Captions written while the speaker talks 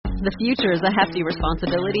The future is a hefty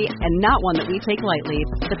responsibility and not one that we take lightly.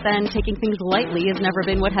 But then taking things lightly has never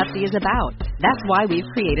been what Hefty is about. That's why we've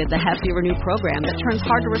created the Hefty Renew program that turns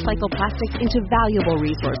hard-to-recycle plastics into valuable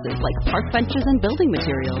resources like park benches and building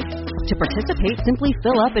materials. To participate, simply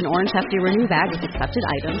fill up an orange Hefty Renew bag with accepted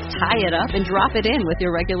items, tie it up, and drop it in with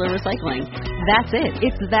your regular recycling. That's it.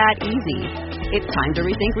 It's that easy. It's time to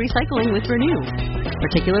rethink recycling with Renew.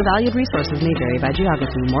 Particular valued resources may vary by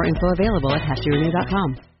geography. More info available at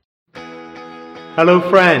heftyrenew.com. Hello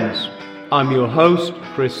friends, I'm your host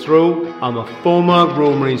Chris Thrall. I'm a former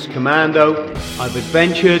Royal Marines Commando. I've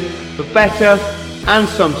adventured for better and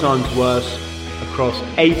sometimes worse across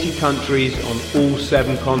 80 countries on all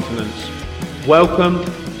 7 continents. Welcome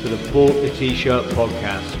to the Bought the T-Shirt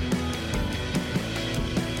podcast.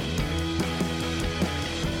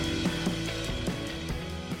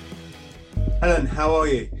 Helen, how are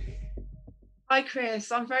you? Hi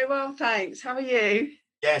Chris, I'm very well, thanks. How are you?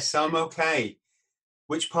 Yes, I'm okay.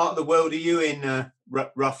 Which part of the world are you in,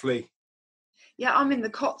 roughly? Yeah, I'm in the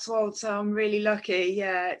Cotswolds, so I'm really lucky.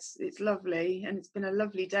 Yeah, it's lovely, and it's been a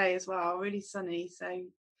lovely day as well. Really sunny, so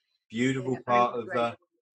beautiful part of a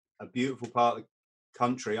beautiful part of the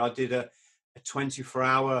country. I did a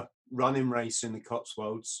 24-hour running race in the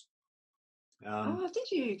Cotswolds. Oh,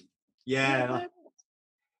 did you? Yeah,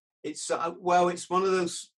 it's well, it's one of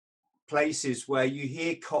those places where you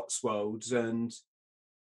hear Cotswolds and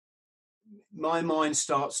my mind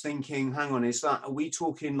starts thinking, hang on, are we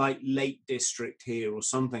talking like Lake District here or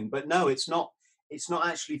something? But no, it's not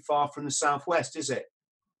actually far from the southwest, is it?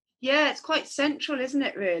 Yeah, it's quite central, isn't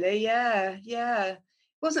it, really? Yeah. It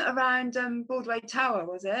wasn't around Broadway Tower,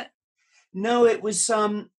 was it? No, it was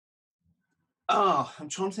I'm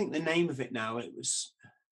trying to think the name of it now. It was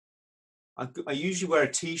I usually wear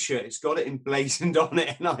a T-shirt, it's got it emblazoned on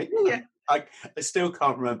it, and I still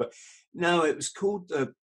can't remember. No, it was called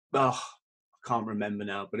I can't remember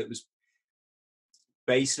now, but it was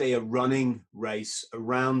basically a running race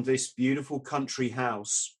around this beautiful country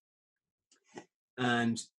house,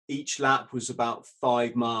 and each lap was about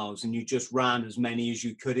 5 miles, and you just ran as many as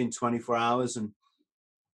you could in 24 hours. And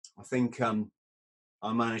I think I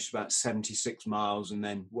managed about 76 miles, and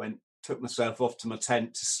then took myself off to my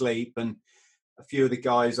tent to sleep. And a few of the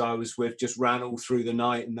guys I was with just ran all through the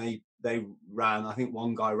night, and they ran. I think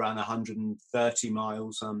one guy ran 130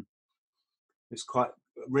 miles. It's quite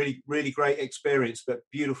really, really great experience, but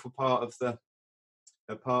beautiful part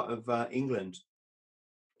of England.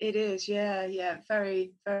 It is, yeah,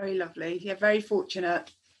 very, very lovely. Yeah, very fortunate.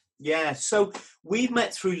 Yeah, so we've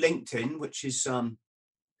met through LinkedIn, which is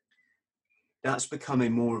that's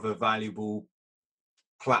becoming more of a valuable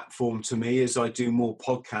platform to me as I do more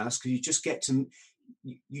podcasts, because you just get to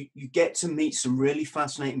you get to meet some really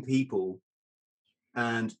fascinating people.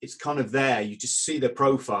 And it's kind of there, you just see their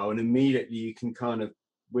profile and immediately you can kind of,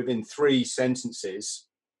 within 3 sentences,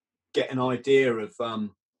 get an idea of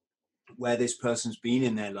where this person's been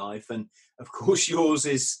in their life. And of course yours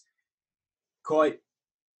is quite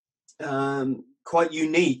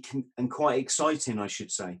unique and quite exciting, I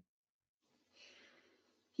should say.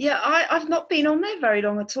 Yeah, I've not been on there very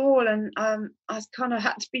long at all, and I kind of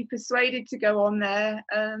had to be persuaded to go on there.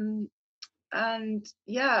 And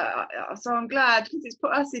yeah, so I'm glad, because it's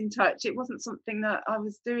put us in touch. It wasn't something that I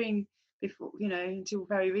was doing before, until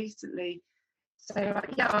very recently. So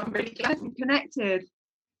yeah, I'm really glad we connected.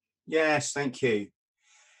 Yes, thank you.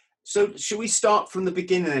 So should we start from the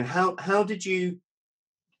beginning then? How did you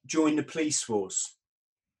join the police force?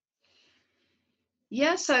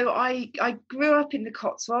 Yeah, so I grew up in the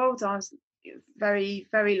Cotswolds. I was very,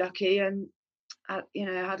 very lucky, and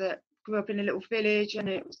grew up in a little village, and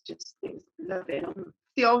it was lovely.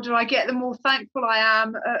 The older I get, the more thankful I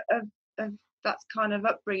am of that kind of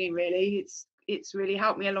upbringing. Really, it's really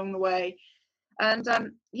helped me along the way. And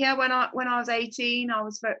yeah, when I was 18, I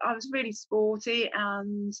was really sporty,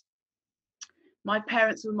 and my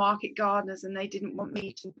parents were market gardeners, and they didn't want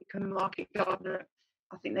me to become a market gardener.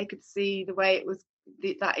 I think they could see the way it was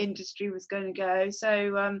that industry was going to go.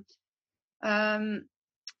 So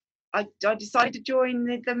I decided to join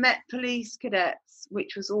the Met Police Cadets,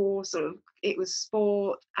 which was all it was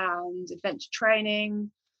sport and adventure training,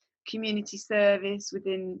 community service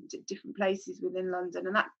within different places within London,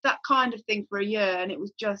 and that kind of thing for a year. And it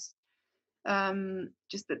was just fantastic,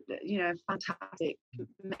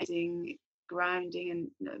 amazing, grounding,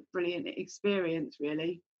 and brilliant experience,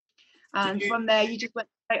 really. And from there, you just went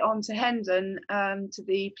straight on to Hendon, to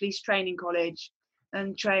the police training college,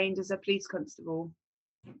 and trained as a police constable.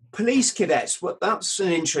 Police cadets, well, that's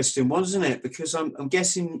an interesting one, isn't it? Because I'm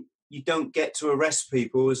guessing you don't get to arrest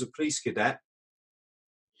people as a police cadet.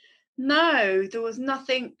 No, there was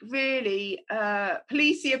nothing really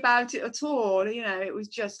policey about it at all. You know, it was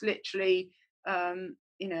just literally,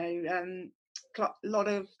 you know, a lot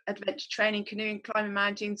of adventure training, canoeing, climbing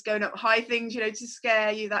mountains, going up high things, you know, to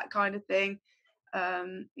scare you, that kind of thing.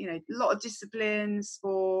 You know, a lot of disciplines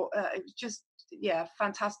for it was just, yeah,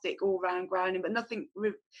 fantastic all round grounding, but nothing,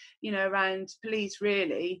 you know, around police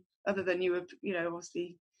really, other than you were, you know,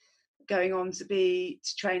 obviously going on to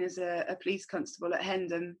train as a police constable at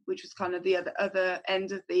Hendon, which was kind of the other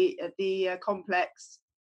end of the complex.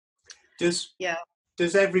 Does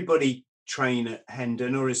everybody train at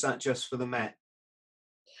Hendon, or is that just for the Met?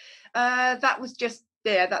 That was just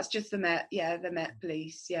that's just the Met, the Met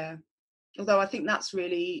Police, yeah. Although I think that's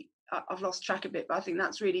really, I've lost track of it, but I think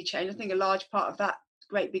that's really changed. I think a large part of that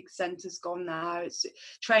great big centre's gone now.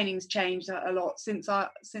 Training's changed a lot since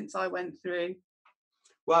I went through.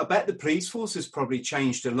 Well, I bet the police force has probably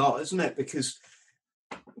changed a lot, hasn't it? Because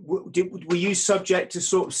were you subject to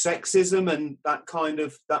sort of sexism and that kind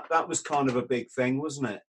of that was kind of a big thing,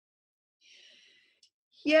 wasn't it?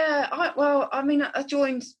 Yeah, I mean, I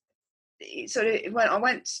joined. When I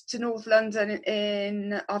went to North London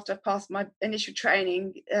after I passed my initial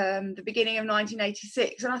training, the beginning of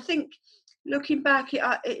 1986, and I think looking back,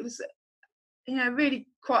 it was, you know, really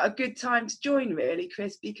quite a good time to join, really,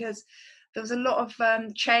 Chris, because there was a lot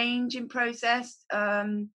of change in process,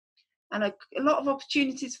 and a lot of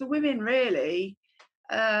opportunities for women, really.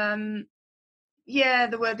 Yeah,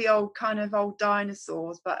 there were the old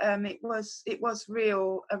dinosaurs, but it was a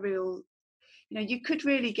real, you know, you could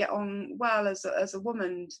really get on well as a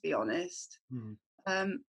woman, to be honest.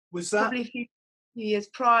 Was that probably a few years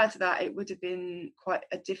prior to that, it would have been quite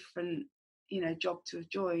a different, you know, job to have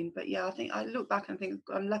joined. But yeah, I think I look back and think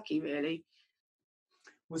I'm lucky, really.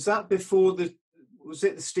 Was that before was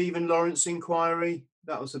it the Stephen Lawrence inquiry?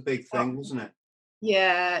 That was a big thing, wasn't it?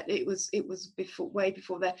 Yeah, it was way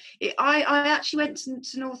before that. I actually went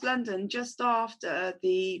to North London just after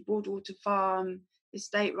the Broadwater Farm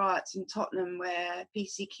estate riots in Tottenham, where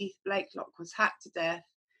PC Keith Blakelock was hacked to death.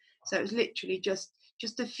 So it was literally just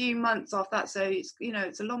a few months after that. So it's, you know,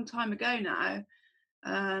 it's a long time ago now.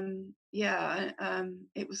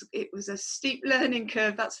 It was a steep learning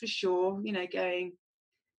curve, that's for sure. You know,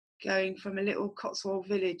 going from a little Cotswold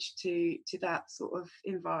village to that sort of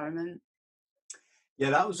environment.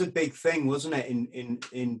 Yeah, that was a big thing, wasn't it,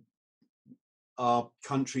 in our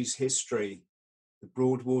country's history, the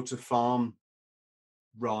Broadwater Farm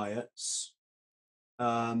riots.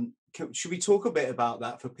 Should we talk a bit about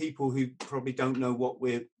that for people who probably don't know what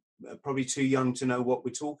we're probably too young to know what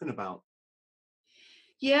we're talking about?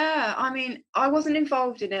 Yeah, I mean, I wasn't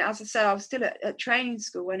involved in it. As I said, I was still at training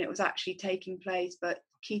school when it was actually taking place, but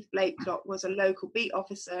Keith Blakelock was a local beat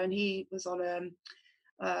officer, and he was on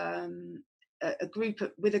a group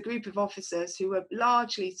of officers who were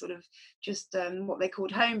largely sort of just what they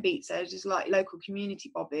called home beats, so just like local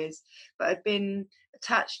community bobbies, but had been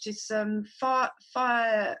attached to some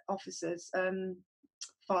fire officers.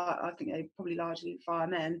 I think they probably largely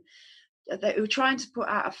firemen. They were trying to put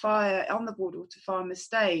out a fire on the Broadwater Farm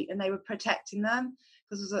estate, and they were protecting them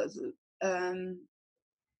because and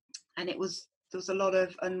there was a lot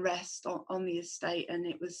of unrest on the estate, and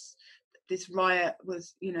this riot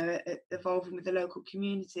was, you know, evolving with the local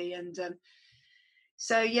community, and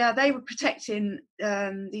so yeah, they were protecting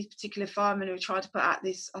these particular firemen who were trying to put out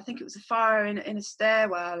this, I think it was a fire in a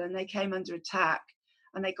stairwell, and they came under attack,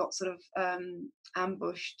 and they got sort of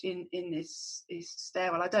ambushed in this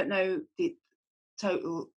stairwell. I don't know the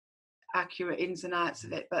total accurate ins and outs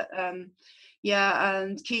of it, but yeah,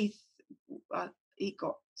 and Keith, he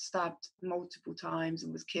got stabbed multiple times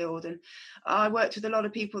and was killed, and I worked with a lot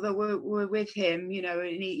of people that were with him, you know,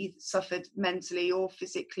 and he suffered mentally or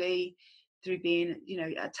physically through being, you know,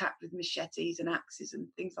 attacked with machetes and axes and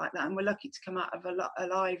things like that, and we're lucky to come out of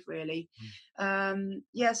alive, really.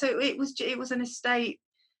 Yeah, so it was an estate,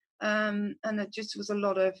 and there just was a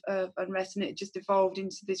lot of unrest, and it just evolved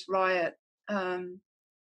into this riot. But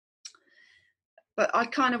I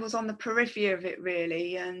kind of was on the periphery of it,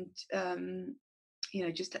 really, and you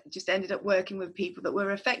know, just ended up working with people that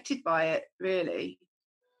were affected by it, really.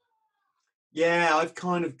 Yeah, I've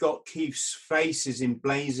kind of got Keith's faces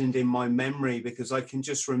emblazoned in my memory because I can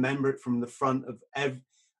just remember it from the front of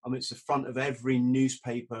it's the front of every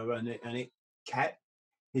newspaper, and it kept,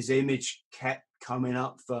 his image kept coming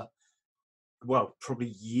up for, well,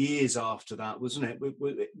 probably years after that, wasn't it?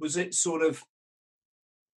 Was it sort of,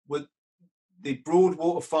 the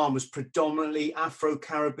Broadwater Farm was predominantly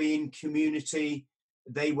Afro-Caribbean community.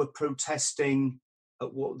 They were protesting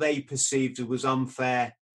at what they perceived was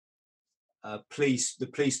unfair, the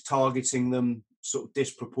police targeting them sort of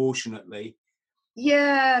disproportionately.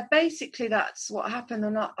 Yeah, basically that's what happened,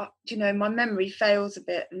 and my memory fails a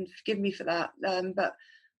bit, and forgive me for that. But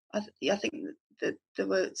I think that there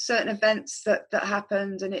were certain events that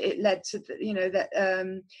happened, and it led to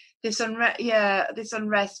this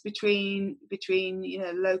unrest between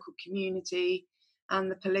the local community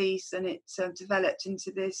and the police, and it developed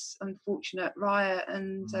into this unfortunate riot,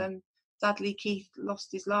 and sadly Keith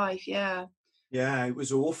lost his life. Yeah, it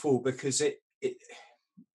was awful, because it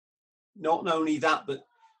not only that, but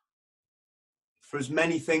for as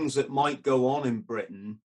many things that might go on in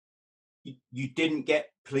Britain, you didn't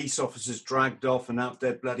get police officers dragged off and have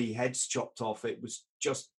their bloody heads chopped off. It was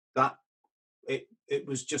just that it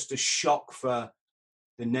was just a shock for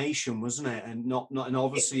the nation, wasn't it? And and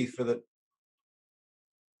obviously for the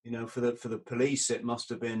for the police, it must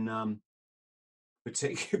have been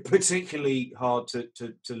particularly hard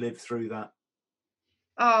to live through that.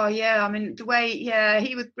 Oh yeah, I mean the way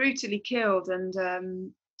he was brutally killed, and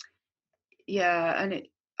and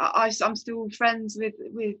I'm still friends with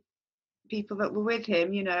people that were with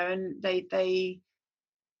him, and they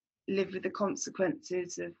live with the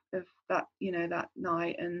consequences of that, that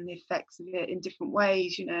night, and the effects of it in different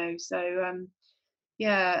ways, so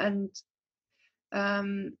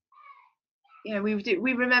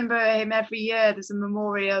we remember him every year. There's a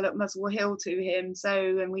memorial at Muswell Hill to him,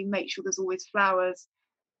 and we make sure there's always flowers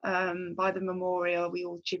by the memorial. We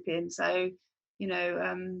all chip in, so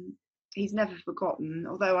he's never forgotten,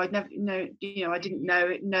 although I didn't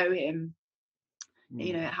know him.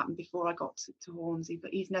 It happened before I got to Hornsey,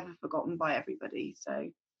 but he's never forgotten by everybody, so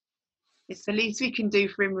it's the least we can do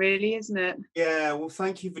for him, really, isn't it? Yeah, well,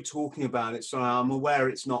 thank you for talking about it. So I'm aware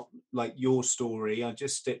it's not like your story.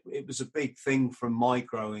 It was a big thing from my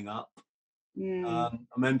growing up. I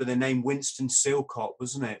remember the name Winston Silcott,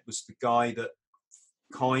 wasn't it? It was the guy that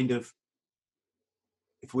kind of,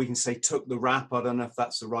 if we can say, took the rap. I don't know if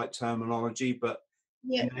that's the right terminology, but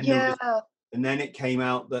and then it came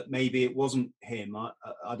out that maybe it wasn't him. I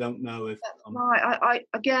don't know if right.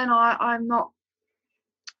 I'm not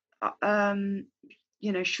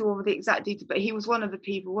sure of the exact detail, but he was one of the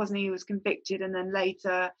people, wasn't he? He was convicted, and then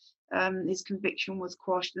later his conviction was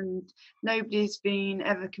quashed, and nobody's been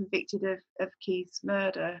ever convicted of Keith's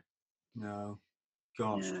murder. No,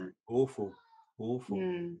 gosh, awful.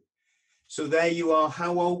 So there you are.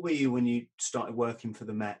 How old were you when you started working for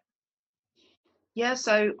the Met? Yeah,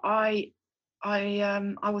 so I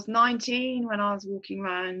was 19 when I was walking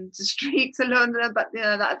around the streets of London, but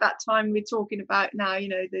at that time we're talking about now,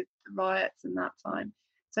 the riots and that time.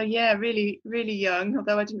 So yeah, really, really young,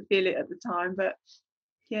 although I didn't feel it at the time, but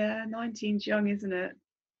yeah, 19's young, isn't it?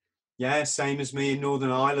 Yeah, same as me in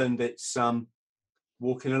Northern Ireland. It's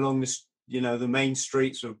walking along the main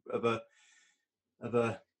streets of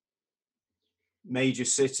a major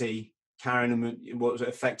city, carrying what was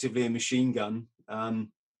effectively a machine gun.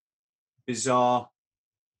 Bizarre.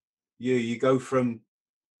 You go from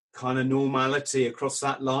kind of normality across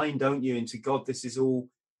that line, don't you, into God, this is all,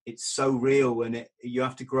 it's so real, and you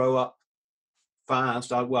have to grow up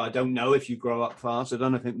fast. I don't know if you grow up fast. I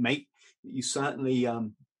don't know if you certainly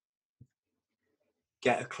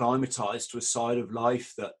get acclimatized to a side of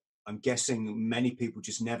life that I'm guessing many people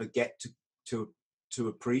just never get to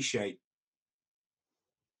appreciate.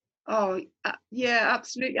 Oh yeah,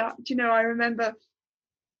 absolutely. I remember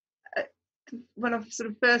when I sort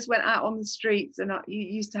of first went out on the streets, and you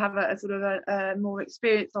used to have a sort of a more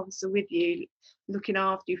experienced officer with you, looking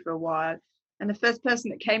after you for a while. And the first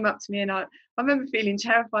person that came up to me, and I remember feeling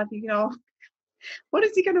terrified, thinking, "Oh, what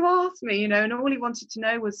is he going to ask me?" And all he wanted to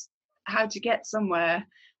know was how to get somewhere.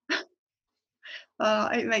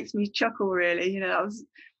 It makes me chuckle, really.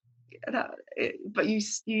 But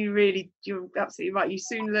you're absolutely right. You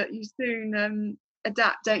soon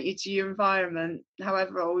adapt, don't you, to your environment,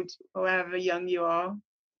 however old or however young you are.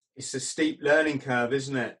 It's a steep learning curve,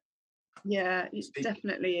 isn't it? Yeah, it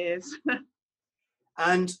definitely is.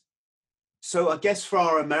 And so I guess for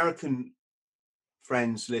our American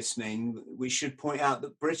friends listening, we should point out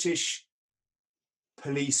that British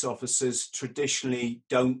police officers traditionally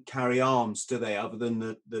don't carry arms, do they, other than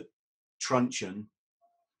the truncheon?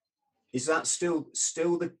 Is that still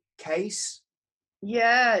the case?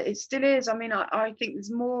 Yeah, it still is. I mean, I think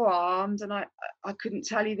there's more armed, and I couldn't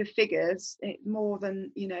tell you the figures, more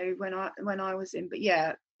than when I was in. But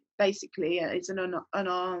yeah, basically, it's an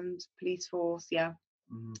unarmed police force. Yeah,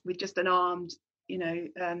 with just an armed,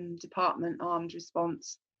 department, armed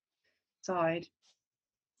response side.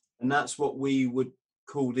 And that's what we would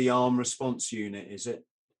call the armed response unit, is it?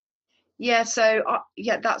 Yeah. So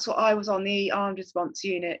that's what I was on, the armed response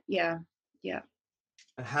unit. Yeah.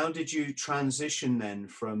 And how did you transition then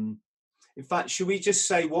from, in fact, should we just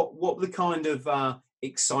say what were the kind of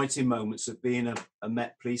exciting moments of being a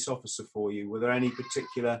Met police officer for you? Were there any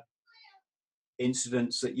particular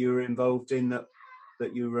incidents that you were involved in that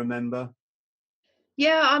you remember?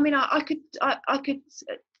 Yeah, I mean, I could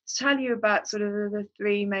tell you about sort of the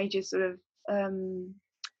three major sort of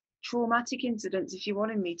traumatic incidents if you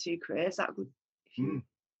wanted me to, Chris. That would,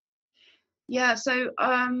 yeah. So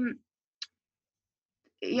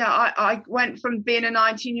yeah, I went from being a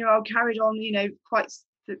 19-year-old, carried on, you know, quite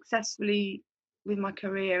successfully with my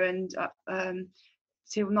career, and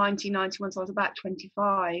till 1991, so I was about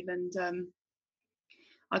 25, and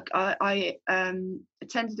I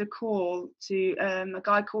attended a call to a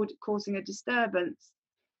guy causing a disturbance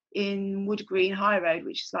in Wood Green High Road,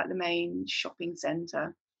 which is like the main shopping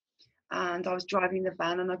centre. And I was driving the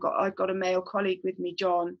van, and I got a male colleague with me,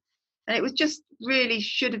 John, and it was just really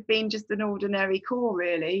should have been just an ordinary call,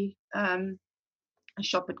 really. A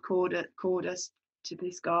shop had called us to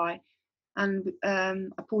this guy, and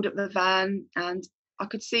I pulled up the van, and I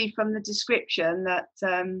could see from the description that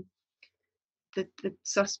the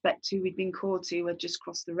suspect who we'd been called to had just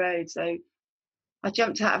crossed the road. So I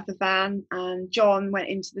jumped out of the van, and John went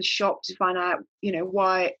into the shop to find out, you know,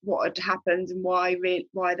 what had happened and why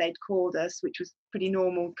they'd called us, which was pretty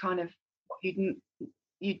normal, kind of what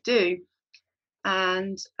you'd do.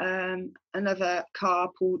 And another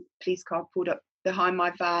police car pulled up behind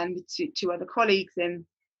my van with two other colleagues in.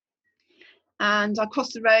 And I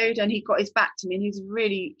crossed the road, and he got his back to me, and he's a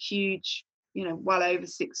really huge, you know, well over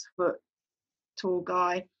 6 foot tall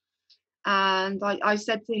guy. And I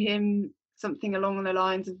said to him something along the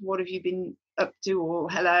lines of, "What have you been up to?" or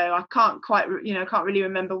 "Hello." I can't really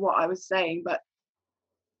remember what I was saying, but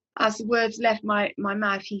as the words left my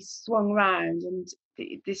mouth, he swung round, and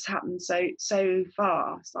this happened so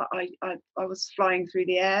fast. I was flying through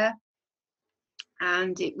the air,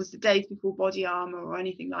 and it was the days before body armor or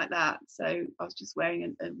anything like that. So I was just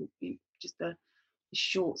wearing just a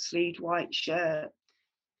short sleeved white shirt.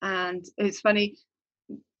 And it's funny,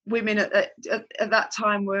 women at that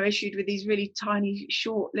time were issued with these really tiny,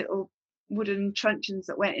 short little wooden truncheons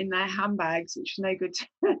that went in their handbags, which was no good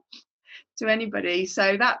to anybody.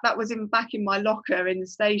 So that was back in my locker in the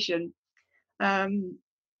station.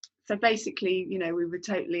 So basically, you know, we were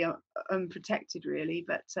totally unprotected, really.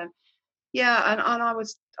 But yeah, and I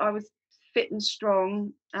was fit and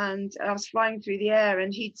strong, and I was flying through the air,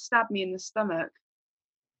 and he'd stabbed me in the stomach.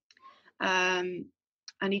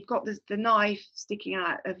 And he'd got the knife sticking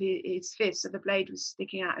out of his fist, so the blade was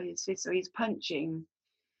sticking out of his fist, so he's punching.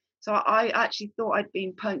 So I actually thought I'd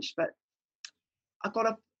been punched, but I got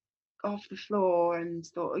up off the floor and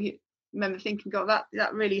thought, remember thinking, God,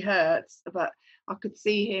 that really hurts. But I could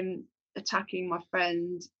see him attacking my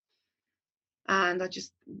friend, and I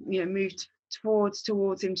just, you know, moved towards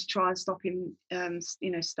him to try and stop him,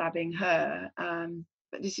 you know, stabbing her.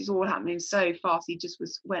 But this is all happening so fast. He just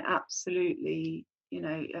went absolutely, you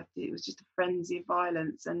know, it was just a frenzy of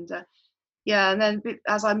violence. And yeah, and then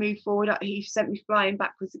as I moved forward, he sent me flying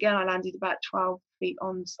backwards again. I landed about 12 feet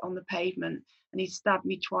on the pavement, and he stabbed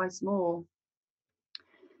me twice more.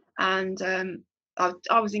 And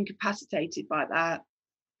I was incapacitated by that.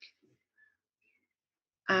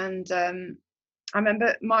 And I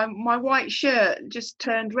remember my white shirt just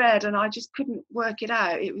turned red, and I just couldn't work it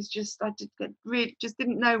out. It was just, I just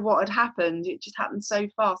didn't know what had happened. It just happened so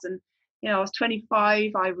fast. And, you know, I was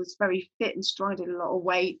 25, I was very fit and strong, I did a lot of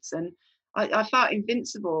weights, and I felt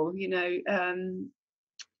invincible, you know,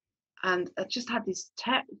 and I just had this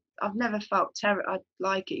I've never felt terror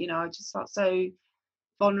like it, you know. I just felt so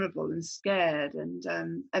vulnerable and scared, and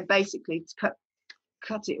basically to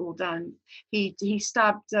cut it all down, he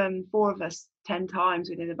stabbed 4 of us 10 times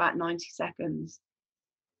within about 90 seconds.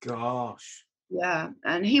 Gosh. Yeah,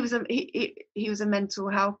 and he was a mental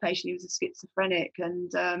health patient. He was a schizophrenic,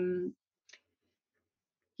 and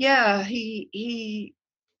yeah, he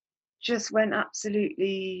just went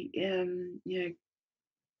absolutely, you know,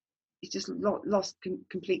 he just lost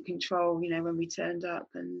complete control, you know, when we turned up.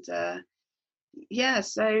 And yeah,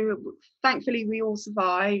 so thankfully we all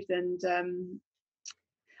survived, and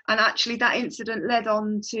actually that incident led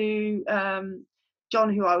on to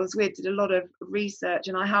John, who I was with, did a lot of research,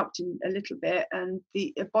 and I helped him a little bit, and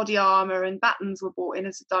the body armor and batons were brought in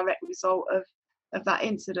as a direct result of that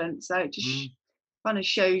incident. So it just kind of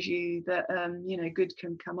shows you that you know, good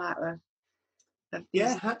can come out of these.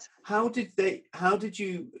 Yeah. How did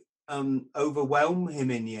you overwhelm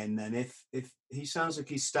him in the end then? If he sounds like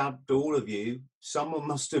he stabbed all of you, someone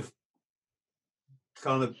must have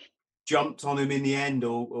kind of jumped on him in the end,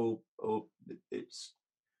 or it's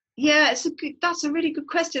Yeah, that's a really good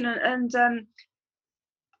question, and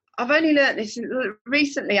I've only learnt this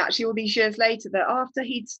recently, actually, all these years later, that after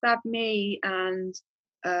he'd stabbed me and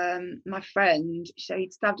my friend, so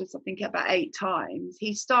he'd stabbed us, I think, about 8 times,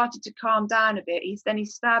 he started to calm down a bit. He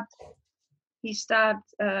stabbed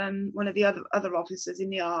one of the other officers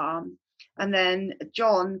in the arm, and then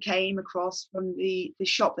John came across from the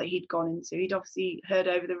shop that he'd gone into. He'd obviously heard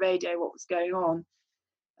over the radio what was going on,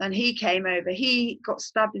 and he came over. He got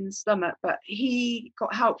stabbed in the stomach, but he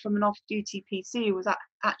got help from an off-duty PC who was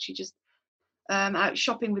actually just out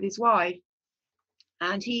shopping with his wife,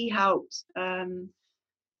 and he helped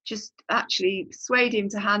just actually persuade him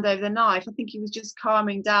to hand over the knife. I think he was just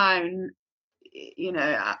calming down, you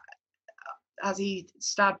know, as he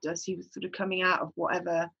stabbed us. He was sort of coming out of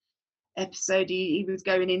whatever episode he was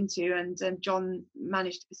going into, and John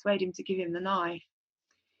managed to persuade him to give him the knife.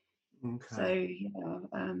 Okay. So yeah,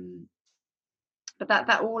 but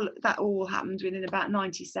that all happened within about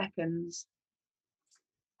 90 seconds.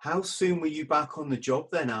 How soon were you back on the job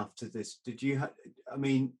then after this? Did you I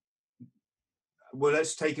mean, well,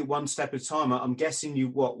 let's take it one step at a time. I'm guessing you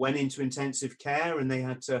went into intensive care and they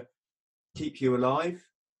had to keep you alive?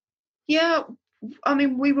 Yeah, I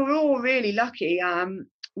mean, we were all really lucky.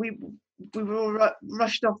 We were all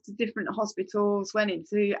rushed off to different hospitals, went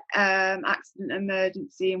into accident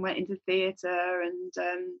emergency and went into theatre, and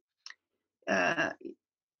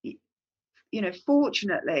you know,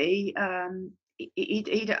 fortunately,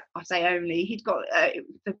 he'd I say only, he'd got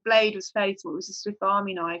the blade was fatal. It was a Swiss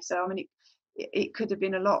Army knife, so I mean it could have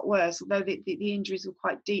been a lot worse, although the injuries were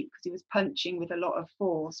quite deep because he was punching with a lot of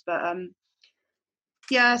force. But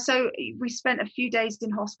yeah, so we spent a few days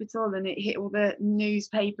in hospital, and it hit all the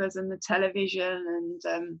newspapers and the television,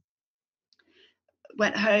 and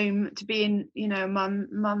went home to being, you know,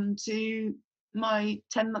 mum to my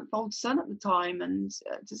 10-month-old son at the time. And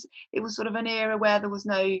it was sort of an era where there was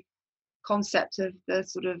no concept of the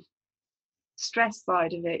sort of stress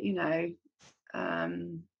side of it, you know.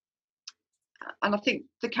 And I think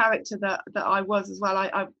the character that I was as well,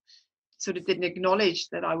 I sort of didn't acknowledge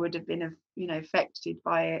that I would have been, you know, affected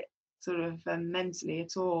by it sort of mentally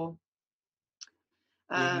at all.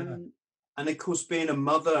 Yeah. And of course, being a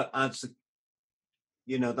mother adds,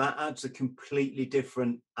 you know, that adds a completely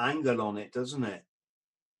different angle on it, doesn't it?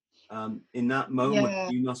 In that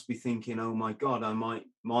moment, you must be thinking, "Oh my God, I might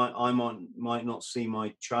not see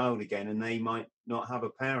my child again, and they might not have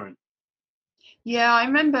a parent." Yeah, I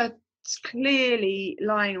remember clearly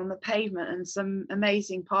lying on the pavement, and some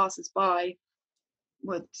amazing passers-by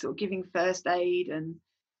were sort of giving first aid, and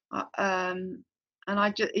I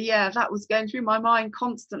just, that was going through my mind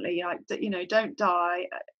constantly, like, you know, don't die.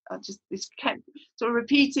 I just kept sort of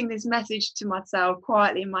repeating this message to myself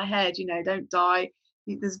quietly in my head, you know, don't die.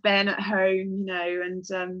 There's Ben at home, you know, and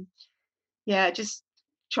just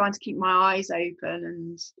trying to keep my eyes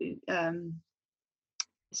open, and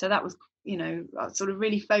so that was, you know, I sort of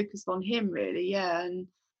really focused on him, really, and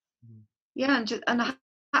I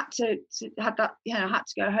had to have that, you know, I had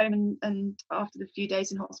to go home and after the few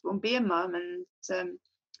days in hospital and be a mum, and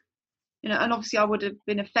you know, and obviously I would have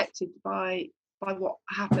been affected by what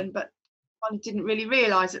happened, but I didn't really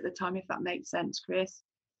realise at the time, if that makes sense, Chris.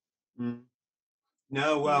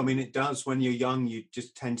 No, well, I mean, it does. When you're young, you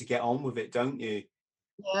just tend to get on with it, don't you?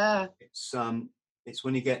 Yeah. It's when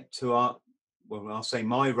you get to I'll say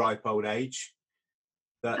my ripe old age,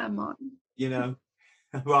 that you know.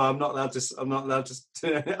 Well, I'm not allowed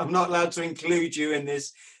to include you in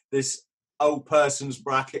this old person's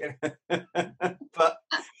bracket. But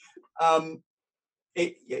I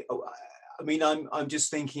mean, I'm just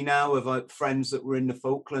thinking now of friends that were in the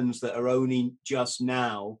Falklands that are only just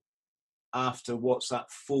now, after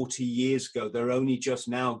 40 years ago, they're only just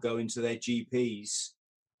now going to their GPs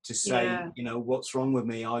to say, you know, what's wrong with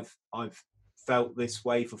me? I've felt this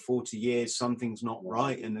way for 40 years. Something's not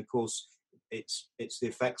right. And of course, it's the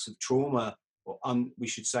effects of trauma, or we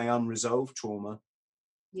should say unresolved trauma.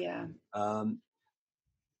 Yeah.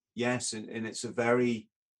 Yes, and it's a very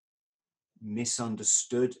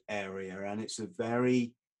misunderstood area, and it's a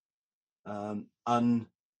very unstudied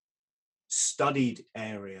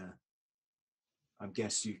area, I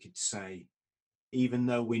guess you could say, even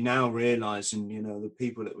though we now realize, and you know, the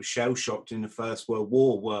people that were shell-shocked in the First World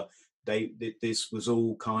War this was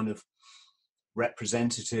all kind of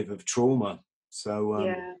representative of trauma.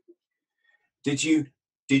 So did you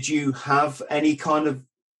have any kind of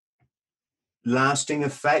lasting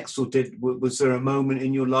effects, or was there a moment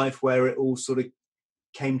in your life where it all sort of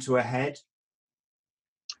came to a head?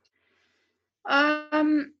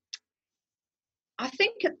 I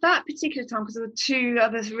think at that particular time, because there were two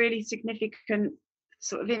other really significant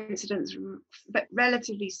sort of incidents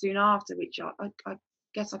relatively soon after, which I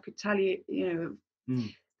guess I could tell you,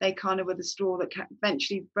 they kind of were the straw that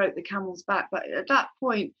eventually broke the camel's back. But at that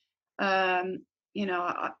point, going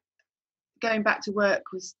back to work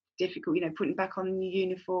was difficult, putting back on the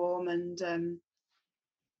uniform, and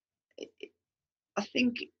I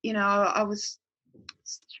think, I was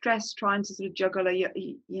stressed trying to sort of juggle a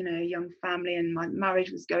young family, and my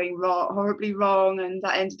marriage was going horribly wrong, and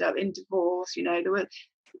that ended up in divorce. There were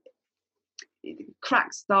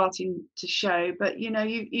cracks starting to show, but you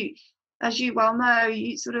as you well know,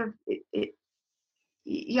 you sort of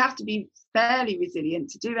you have to be fairly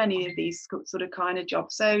resilient to do any of these sort of kind of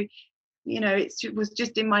jobs. So it was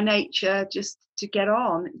just in my nature just to get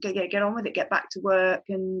on with it, get back to work,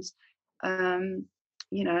 and and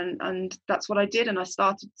that's what I did. And I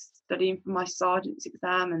started studying for my sergeant's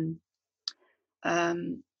exam,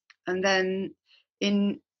 and then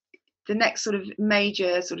in the next sort of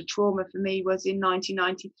major sort of trauma for me was in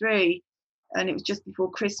 1993, and it was just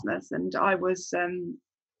before Christmas, and I was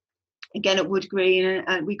again at Wood Green,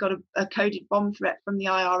 and we got a coded bomb threat from the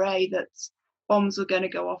IRA that bombs were going to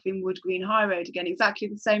go off in Wood Green High Road again, exactly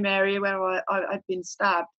the same area where I'd been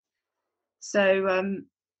stabbed. So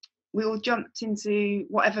we all jumped into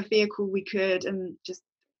whatever vehicle we could and just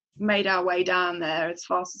made our way down there as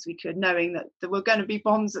fast as we could, knowing that there were going to be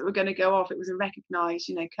bombs that were going to go off. It was a recognised,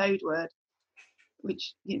 code word,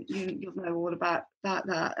 which you'll know all about that.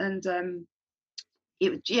 And it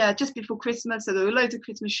was just before Christmas, so there were loads of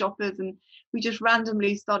Christmas shoppers, and we just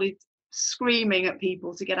randomly started screaming at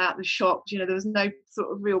people to get out of the shops. There was no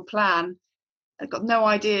sort of real plan. I got no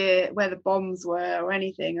idea where the bombs were or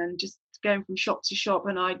anything, and just going from shop to shop,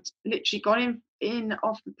 and I'd literally gone in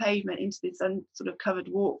off the pavement into this sort of covered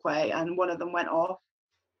walkway, and one of them went off,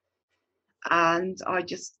 and I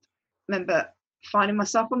just remember finding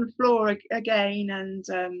myself on the floor again, and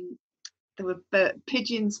there were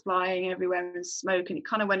pigeons flying everywhere and smoke, and it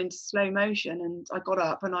kind of went into slow motion, and I got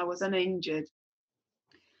up and I was uninjured.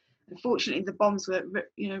 Unfortunately, the bombs were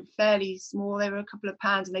fairly small. They were a couple of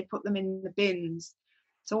pounds, and they put them in the bins,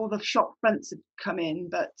 so all the shop fronts had come in,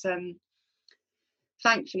 but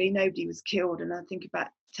thankfully nobody was killed, and I think about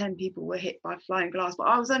 10 people were hit by flying glass, but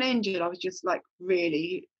I was uninjured. I was just like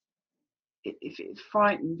really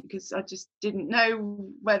frightened, because I just didn't know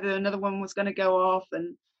whether another one was going to go off.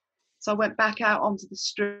 And so I went back out onto the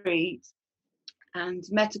street and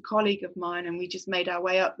met a colleague of mine, and we just made our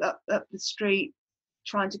way up the street,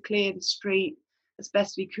 trying to clear the street as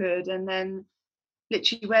best we could. And then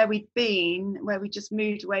literally where we just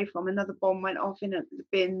moved away from, another bomb went off in the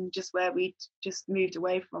bin just where we just moved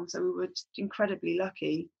away from. So we were just incredibly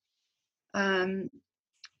lucky. And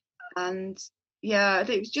yeah,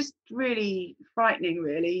 it was just really frightening,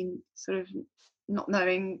 really, sort of not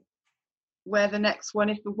knowing where the next one,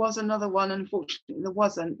 if there was another one. Unfortunately there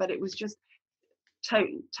wasn't, but it was just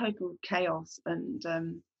total chaos, and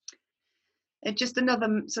it just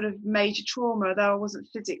another sort of major trauma. Though I wasn't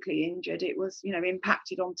physically injured, it was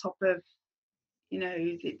impacted on top of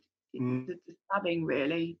the stabbing,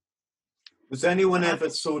 really. Was anyone ever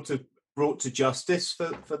sort of brought to justice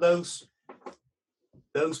for those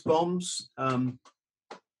bombs?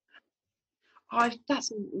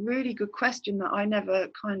 That's a really good question that I never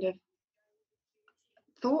kind of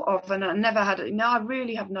thought of, and I never had it. No, I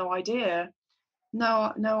really have no idea.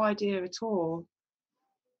 No idea at all.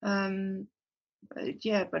 But a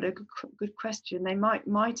good question. They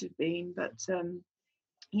might have been, but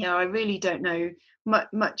I really don't know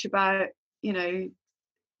much about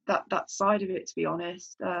that side of it, to be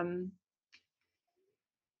honest. I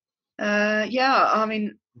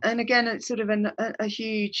mean, and again, it's sort of a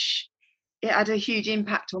huge. It had a huge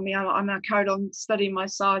impact on me. I carried on studying my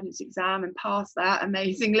sergeant's exam and passed that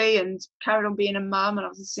amazingly, and carried on being a mum, and I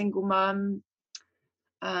was a single mum.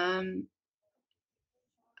 And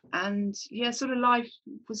sort of life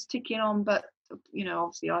was ticking on, but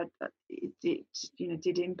obviously it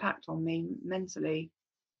did impact on me mentally.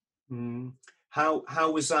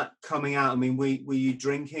 How was that coming out? I mean, were you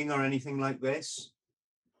drinking or anything like this?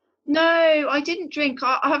 No, I didn't drink.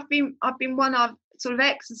 I've been one. I've sort of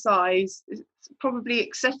exercised, probably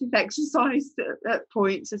excessive exercise at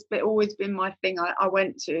points has always been my thing. I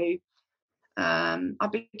went to. At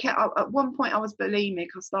one point I was bulimic.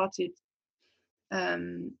 I started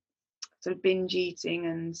sort of binge eating,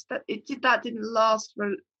 and that didn't last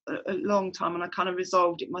for a long time, and I kind of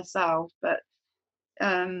resolved it myself. But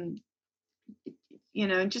and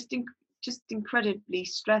just incredibly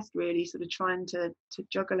stressed, really, sort of trying to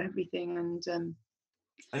juggle everything, and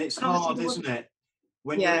it's hard, isn't it?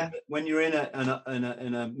 When you're in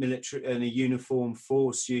a military, in a uniform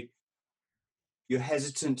force, you're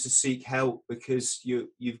hesitant to seek help because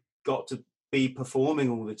you've got to be performing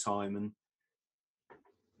all the time, and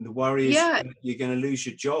the worry is you're going to lose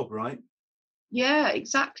your job, right? Yeah,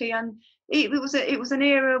 exactly. And it was an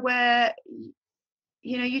era where,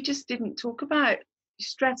 you know, you just didn't talk about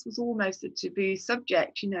stress. Was almost a taboo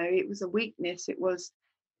subject. You know, it was a weakness. It was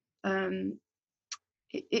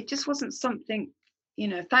it just wasn't something, you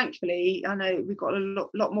know. Thankfully, I know we've got a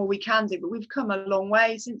lot more we can do, but we've come a long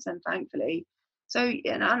way since then, thankfully. So,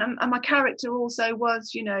 and my character also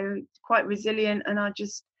was, you know, quite resilient, and I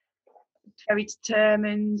just very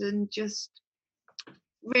determined, and just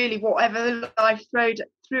really whatever life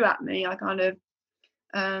threw at me, I kind of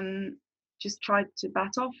just tried to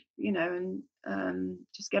bat off, you know, and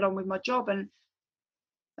just get on with my job, and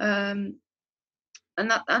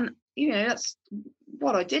you know, that's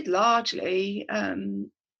what I did largely. And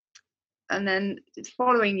then the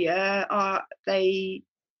following year,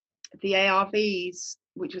 the ARVs,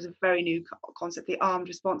 which was a very new concept, the armed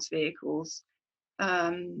response vehicles,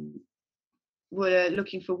 were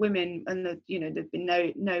looking for women, and you know, there'd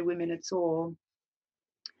been no women at all.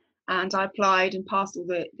 And I applied and passed all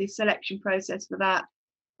the selection process for that.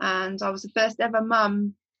 And I was the first ever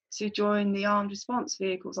mum to join the armed response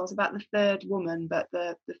vehicles. I was about the third woman, but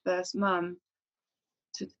the first mum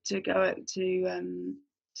to go on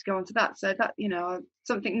to that. So that, you know,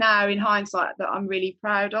 something now in hindsight that I'm really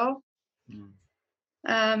proud of.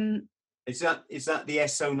 Is that the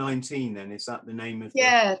SO19 then? Is that the name of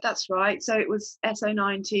Yeah, that's right. So it was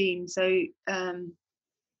SO19. So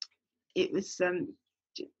it was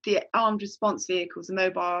the armed response vehicles, the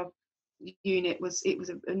mobile unit it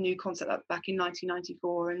was a new concept back in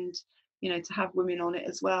 1994, and you know, to have women on it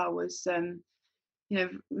as well was you know,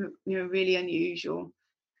 really unusual.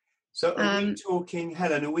 So are we talking,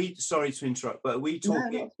 Helen, sorry to interrupt, but are we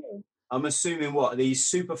talking, no, I'm assuming what, these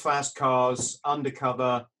super fast cars,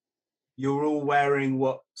 undercover, you're all wearing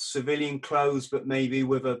what, civilian clothes, but maybe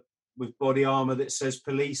with body armor that says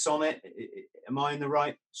police on it? Am I in the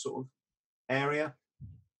right sort of area?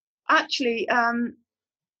 Actually,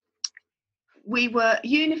 we were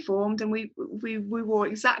uniformed, and we wore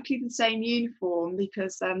exactly the same uniform,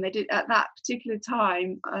 because they did at that particular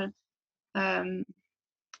time.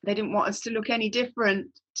 They didn't want us to look any different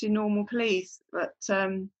to normal police, but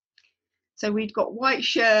so we'd got white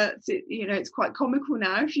shirts. You know, it's quite comical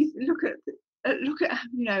now if you look at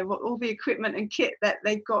you know, what all the equipment and kit that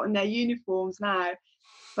they've got in their uniforms now.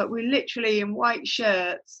 But we're literally in white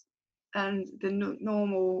shirts and the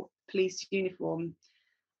normal police uniform,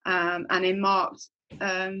 and in marked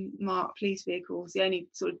police vehicles. The only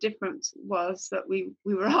sort of difference was that we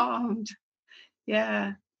were armed.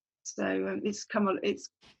 Yeah. So it's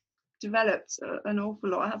developed an awful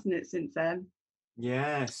lot, hasn't it, since then?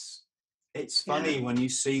 Yes. It's funny when you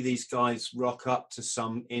see these guys rock up to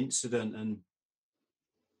some incident, and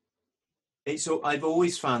I've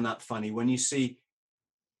always found that funny when you see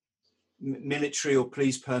military or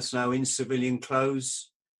police personnel in civilian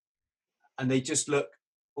clothes, and they just look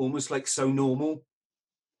almost like so normal.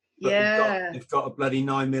 But they've got a bloody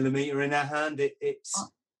 9mm in their hand.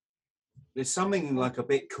 There's something like a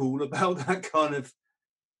bit cool about that kind of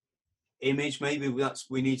image. Maybe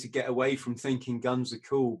we need to get away from thinking guns are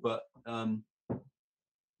cool, but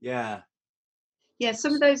yeah,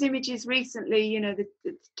 some of those images recently, you know,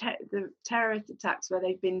 the terrorist attacks where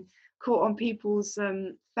they've been caught on people's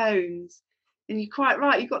phones, and you're quite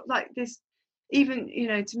right, you've got like this, even, you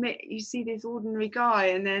know, to me, you see this ordinary guy,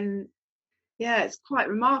 and then it's quite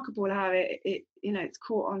remarkable how it you know, it's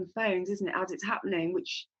caught on phones, isn't it, as it's happening,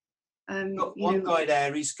 which got one guy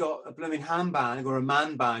there, he's got a blooming handbag, or a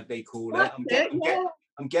man bag they call it.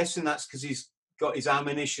 I'm guessing that's because he's got his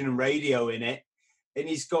ammunition and radio in it, and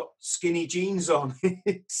he's got skinny jeans on.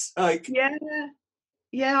 It's like I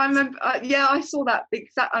remember. I saw that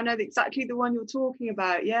I know exactly the one you're talking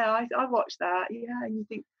about. I watched that. And you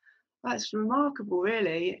think that's remarkable,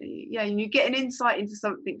 really. And you get an insight into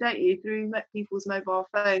something, don't you, through people's mobile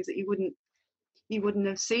phones that you wouldn't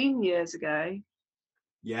have seen years ago.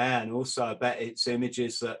 Yeah, and also I bet it's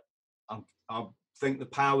images that I think the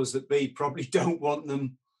powers that be probably don't want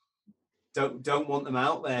them out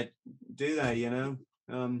there, do they? You know.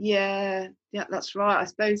 Yeah, that's right. I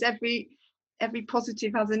suppose every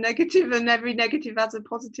positive has a negative, and every negative has a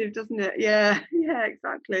positive, doesn't it? Yeah,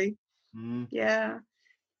 exactly. Yeah.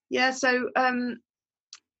 So there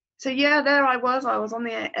I was on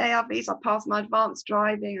the ARVs. I passed my advanced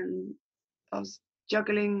driving, and I was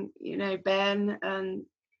juggling, you know, Ben and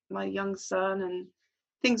my young son, and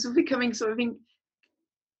things were becoming sort of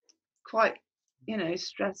quite, you know,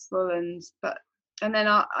 stressful, but then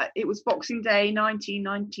it was Boxing Day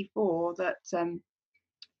 1994 that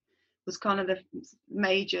was kind of the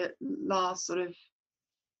major last sort of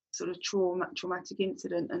traumatic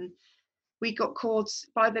incident, and we got called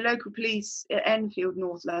by the local police at Enfield,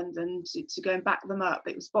 North London, to go and back them up.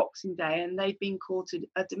 It was Boxing Day, and they'd been caught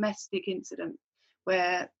a domestic incident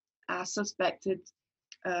where our suspect had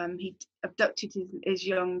he'd abducted his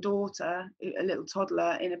young daughter, a little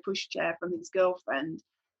toddler, in a pushchair from his girlfriend,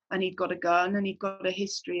 and he'd got a gun, and he'd got a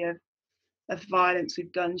history of violence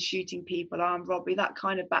with guns, shooting people, armed robbery, that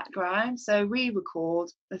kind of background. So we were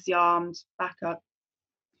called as the armed backup,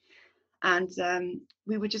 and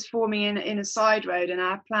we were just forming in a side road, and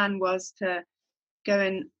our plan was to go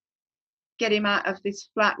and get him out of this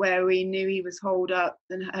flat where we knew he was holed up,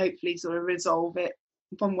 and hopefully sort of resolve it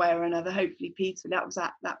one way or another, hopefully peacefully. That was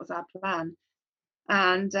our plan.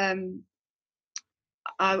 And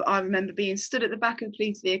I remember being stood at the back of the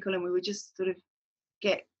police vehicle, and we were just sort of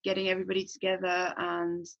getting everybody together,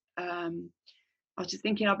 and I was just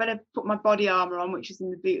thinking I better put my body armor on, which was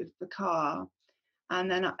in the boot of the car. And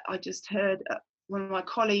then I just heard one of my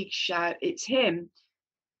colleagues shout, "It's him."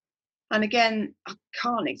 And again, I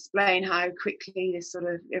can't explain how quickly this sort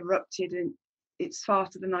of erupted, and it's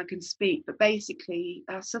faster than I can speak. But basically,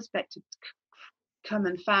 our suspect had come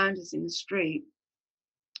and found us in the street,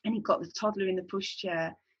 and he got the toddler in the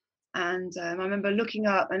pushchair. And I remember looking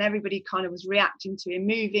up, and everybody kind of was reacting to him,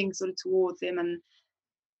 moving sort of towards him. And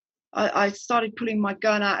I started pulling my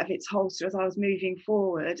gun out of its holster as I was moving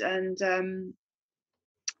forward, and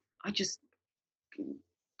I just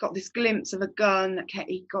got this glimpse of a gun that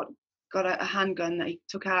he got a handgun that he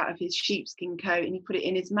took out of his sheepskin coat, and he put it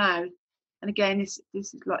in his mouth. And again, this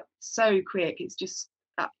is like so quick, it's just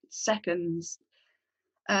seconds.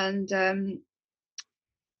 And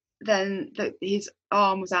then his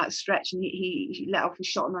arm was outstretched, and he let off a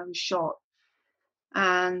shot, and I was shot.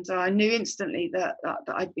 And I knew instantly that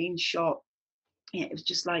I'd been shot. It was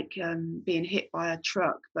just like being hit by a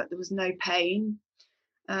truck, but there was no pain.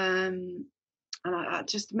 And I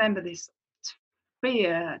just remember this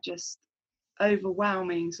fear, just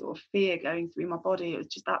overwhelming sort of fear going through my body. It was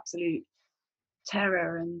just absolute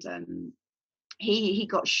terror. And he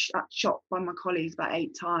got shot by my colleagues about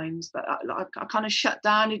 8 times, but I kind of shut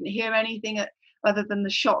down, didn't hear anything other than the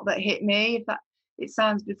shot that hit me. It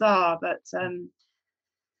sounds bizarre, but and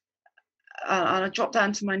I dropped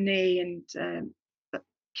down to my knee, and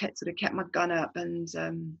kept my gun up. And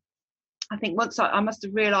I think once I must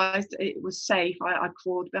have realised it was safe, I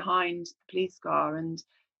crawled behind the police car and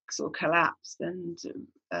sort of collapsed. And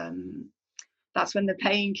that's when the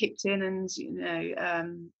pain kicked in, and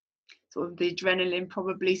sort of the adrenaline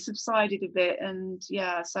probably subsided a bit. And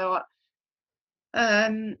so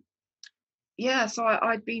I'd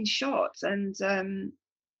been shot, and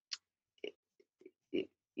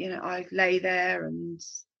I lay there, and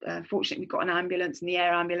fortunately we got an ambulance, and the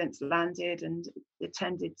air ambulance landed and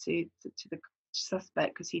attended to the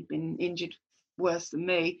suspect because he'd been injured worse than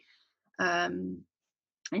me. And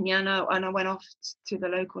I went off to the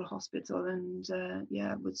local hospital, and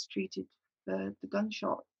was treated for the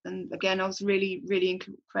gunshot. And again, I was really, really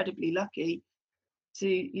incredibly lucky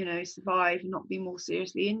to survive and not be more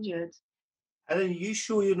seriously injured. Helen, are you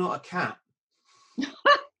sure you're not a cat?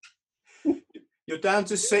 You're down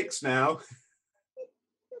to 6 now.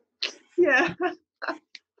 Yeah.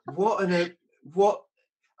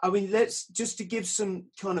 I mean, let's just to give some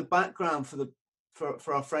kind of background for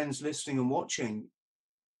our friends listening and watching.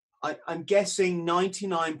 I'm guessing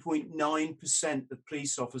 99.9% of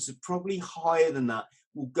police officers, probably higher than that,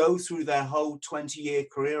 will go through their whole 20-year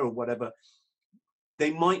career or whatever.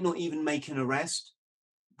 They might not even make an arrest.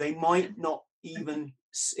 They might not even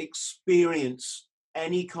experience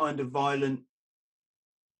any kind of violent,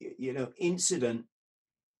 incident.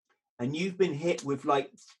 And you've been hit with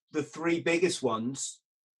like the 3 biggest ones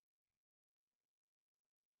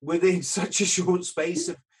within such a short space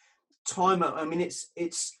of time. I mean, it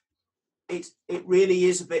really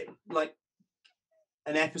is a bit like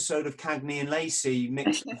an episode of Cagney and Lacey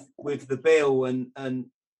mixed with The Bill, and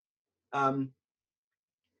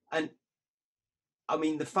I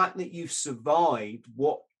mean, the fact that you've survived,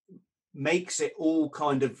 what makes it all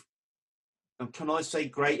kind of, can I say,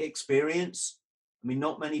 great experience? I mean,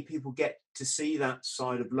 not many people get to see that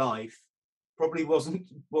side of life. Probably wasn't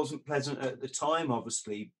pleasant at the time,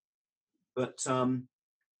 obviously, but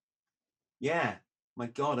my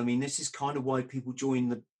God, I mean, this is kind of why people join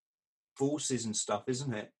the forces and stuff,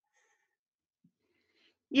 isn't it?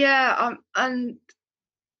 Yeah, and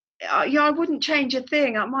I wouldn't change a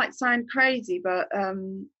thing. It might sound crazy, but I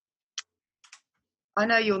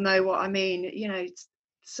know you'll know what I mean.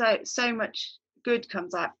 So much good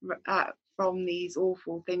comes out from these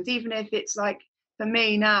awful things, even if it's like, for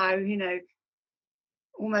me now, you know,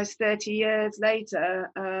 almost 30 years later,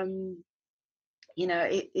 you know,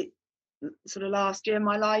 it sort of last year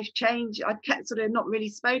my life changed. I kept sort of not really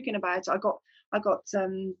spoken about it. I got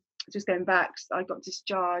just going back, I got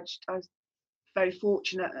discharged. I was very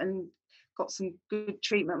fortunate and got some good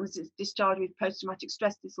treatment. Was discharged with post-traumatic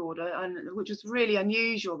stress disorder, and which was really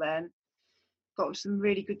unusual then. Got some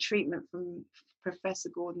really good treatment from Professor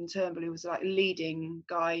Gordon Turnbull, who was like a leading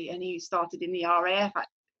guy, and he started in the RAF.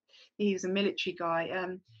 He was a military guy.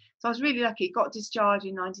 So I was really lucky. Got discharged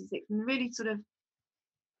in 96, and really sort of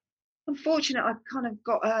unfortunate. I kind of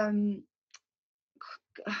got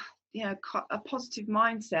you know, a positive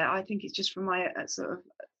mindset. I think it's just from my sort of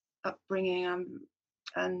upbringing,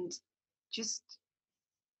 and just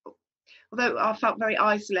although I felt very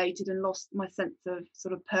isolated and lost my sense of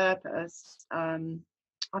sort of purpose,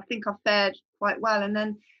 I think I fared quite well. And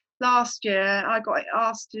then last year I got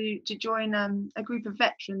asked to join a group of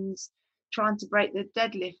veterans trying to break the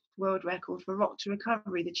deadlift world record for Rock to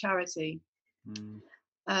Recovery, the charity.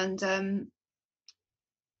 And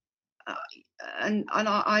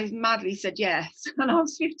I madly said yes. And I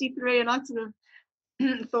was 53, and I sort of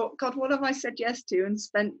thought, God, what have I said yes to? And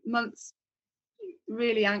spent months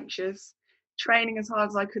really anxious, training as hard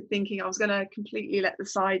as I could, thinking I was going to completely let the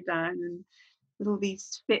side down, and with all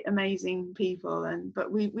these fit, amazing people. But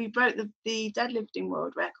we broke the deadlifting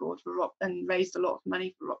world record for Rock, and raised a lot of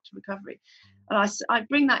money for Rock to Recovery. And I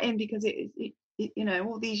bring that in because it you know,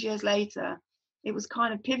 all these years later, it was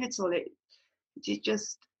kind of pivotal. It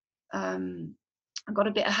just I got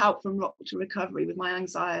a bit of help from Rock to Recovery with my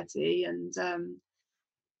anxiety, and then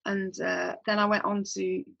I went on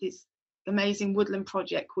to this amazing woodland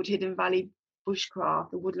project called Hidden Valley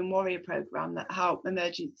Bushcraft, the Woodland Warrior Program, that helped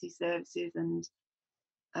emergency services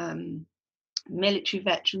and military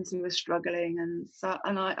veterans who were struggling. And so,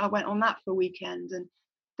 and I went on that for a weekend, and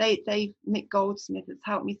Nick Goldsmith has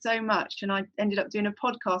helped me so much. And I ended up doing a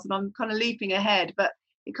podcast, and I'm kind of leaping ahead, but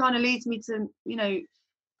it kind of leads me to, you know,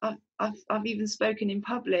 I've even spoken in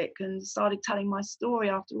public and started telling my story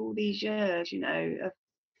after all these years, you know.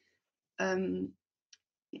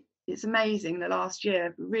 It's amazing. The last year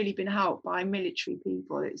I've really been helped by military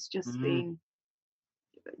people. It's just been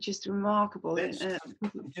just remarkable.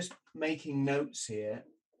 I'm just making notes here.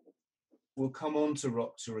 We'll come on to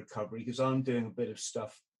Rock to Recovery because I'm doing a bit of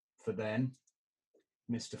stuff for them,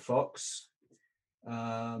 Mr. Fox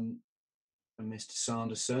and Mr.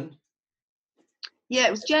 Sanderson. Yeah,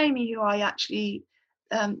 it was Jamie who I actually,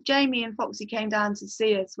 Jamie and Foxy came down to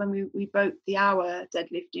see us when we broke the hour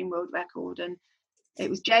deadlifting world record, and it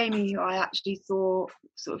was Jamie who I actually saw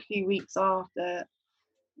sort of a few weeks after,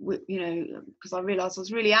 you know, because I realised I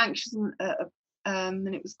was really anxious, and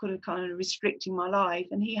it was kind of restricting my life,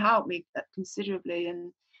 and he helped me considerably.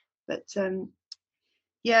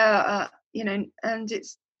 You know, and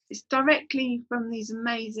it's directly from these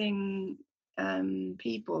amazing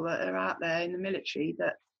people that are out there in the military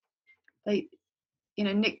that they, you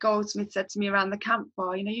know, Nick Goldsmith said to me around the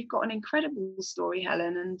campfire, you know, you've got an incredible story,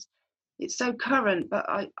 Helen, and it's so current, but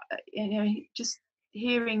I you know, just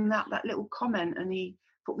hearing that little comment, and he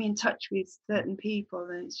put me in touch with certain people,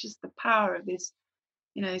 and it's just the power of this,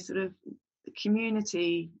 you know, sort of the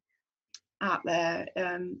community out there.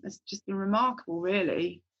 It's just been remarkable,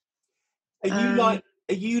 really. Are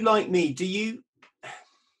you like me?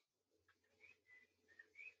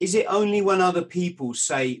 Is it only when other people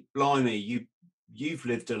say, blimey, you've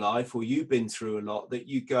lived a life, or you've been through a lot, that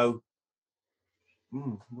you go,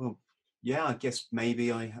 well, yeah, I guess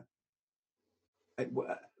maybe I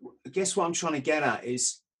guess what I'm trying to get at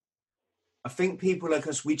is, I think people like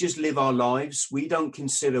us, we just live our lives. We don't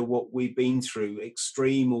consider what we've been through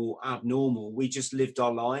extreme or abnormal. We just lived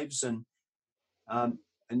our lives. And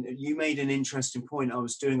you made an interesting point. I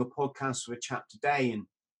was doing a podcast with a chap today, and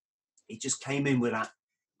he just came in with that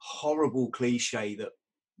horrible cliche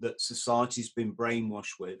that society's been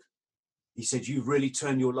brainwashed with. He said, "You've really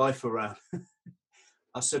turned your life around."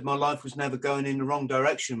 I said, "My life was never going in the wrong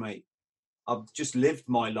direction, mate. I've just lived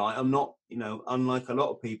my life. I'm not, you know, unlike a lot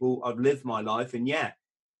of people, I've lived my life. And yeah,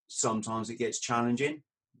 sometimes it gets challenging.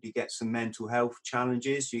 You get some mental health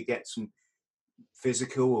challenges, you get some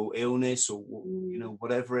physical or illness, or, you know,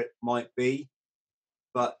 whatever it might be.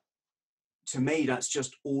 But to me, that's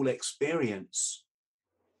just all experience.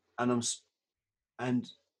 And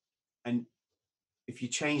if you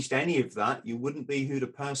changed any of that, you wouldn't be who the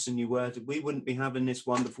person you were. We wouldn't be having this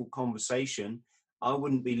wonderful conversation. I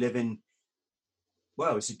wouldn't be living,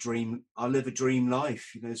 well, it's a dream. I live a dream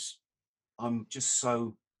life. You know, I'm just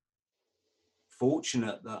so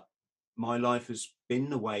fortunate that my life has been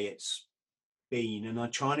the way it's been, and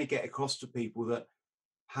I'm trying to get across to people that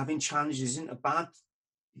having challenges isn't a bad.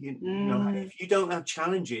 You know, if you don't have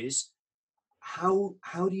challenges, how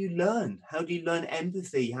do you learn? How do you learn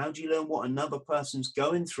empathy? How do you learn what another person's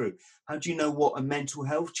going through? How do you know what a mental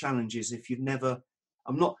health challenge is if you've never?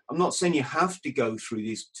 I'm not saying you have to go through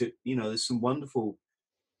these. To, you know, there's some wonderful,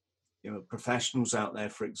 you know, professionals out there,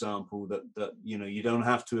 for example, that you know, you don't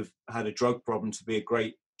have to have had a drug problem to be a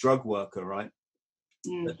great drug worker, right?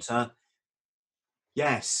 But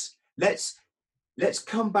yes, let's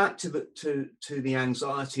come back to the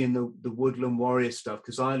anxiety and the woodland warrior stuff,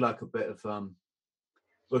 because I like a bit of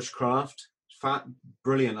bushcraft.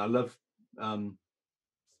 Brilliant. I love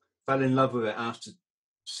fell in love with it after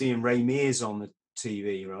seeing Ray Mears on the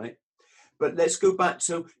TV, right? But let's go back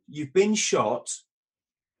to, you've been shot,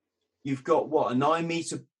 you've got what, a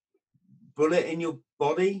 9-meter bullet in your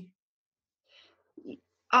body?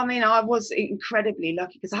 I mean, I was incredibly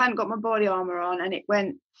lucky because I hadn't got my body armor on, and it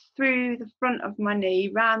went through the front of my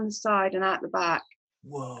knee, round the side and out the back.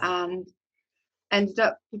 Whoa. And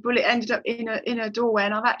the bullet ended up in a doorway,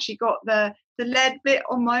 and I've actually got the lead bit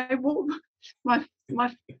on my wall.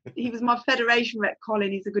 He was my Federation rep,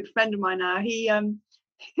 Colin. He's a good friend of mine now. He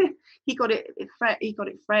got it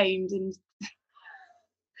framed, and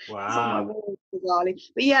wow. It's on my wall, bizarrely.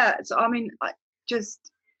 But yeah, so I mean,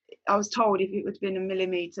 I was told if it would have been a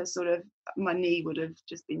millimeter, sort of, my knee would have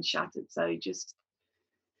just been shattered. So just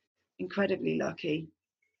incredibly lucky.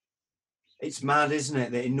 It's mad, isn't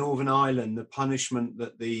it, that in Northern Ireland, the punishment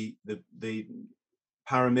that the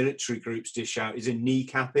paramilitary groups dish out is a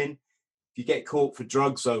kneecapping. If you get caught for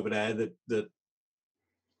drugs over there, the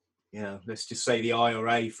you know, let's just say the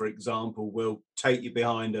IRA, for example, will take you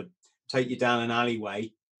down an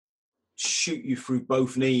alleyway, shoot you through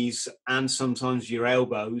both knees and sometimes your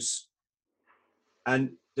elbows,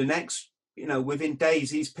 and the next, you know, within days,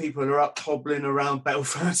 these people are up hobbling around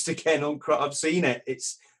Belfast again on. I've seen it.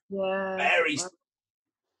 It's very,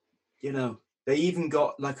 you know, they even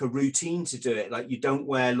got like a routine to do it. Like, you don't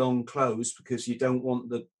wear long clothes because you don't want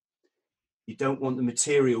the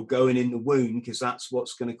material going in the wound, because that's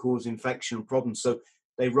what's going to cause infection and problems. So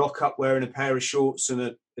they rock up wearing a pair of shorts and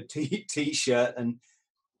a t-shirt, and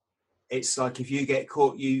it's like, if you get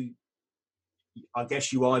caught, I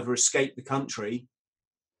guess you either escape the country,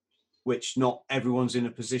 which not everyone's in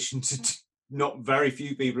a position to not very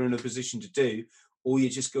few people are in a position to do, or you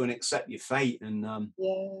just go and accept your fate, and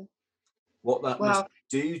what that must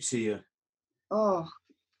do to you. Oh,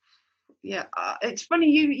 yeah. It's funny,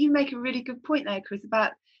 you make a really good point there, Chris,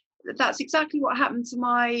 about that's exactly what happened to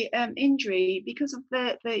my injury, because of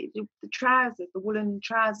the trousers, the woolen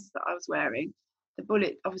trousers that I was wearing. The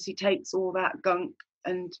bullet obviously takes all that gunk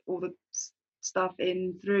and all the stuff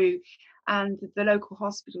in through, and the local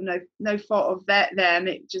hospital, no fault of them,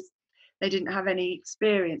 it just, they didn't have any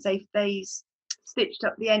experience. They stitched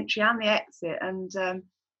up the entry and the exit, and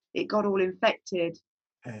it got all infected.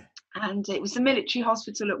 And it was the military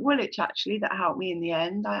hospital at Woolwich actually that helped me in the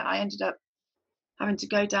end. I ended up having to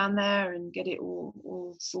go down there and get it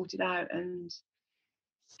all sorted out, and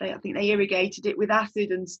I think they irrigated it with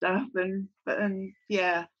acid and stuff, but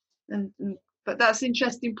that's an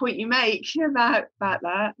interesting point you make about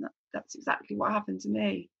that. That's exactly what happened to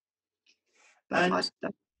me. But I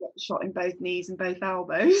got shot in both knees and both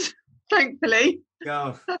elbows, thankfully.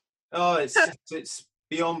 It's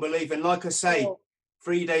beyond belief. And like I say,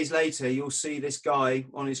 3 days later, you'll see this guy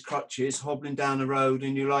on his crutches hobbling down the road,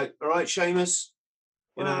 and you're like, "All right, Seamus,"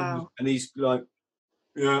 you know, and he's like,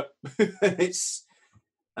 "Yeah." It's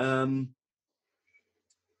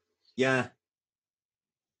yeah,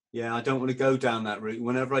 I don't want to go down that route.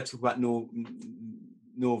 Whenever I talk about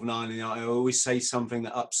Northern Ireland, I always say something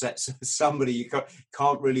that upsets somebody. You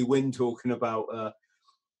can't really win talking about,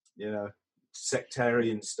 you know,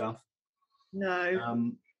 sectarian stuff.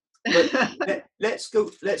 No. But let's go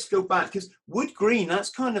back, because Wood Green, that's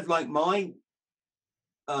kind of like my,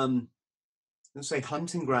 let's say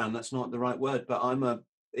hunting ground. That's not the right word, but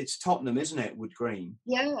it's Tottenham, isn't it? Wood Green.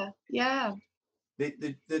 Yeah.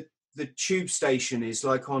 The tube station is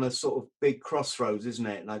like on a sort of big crossroads, isn't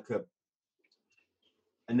it?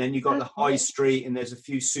 And then you've got the high street, and there's a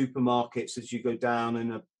few supermarkets as you go down,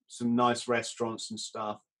 and some nice restaurants and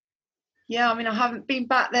stuff. Yeah, I mean, I haven't been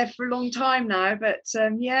back there for a long time now, but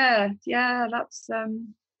that's.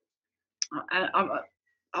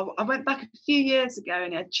 I went back a few years ago,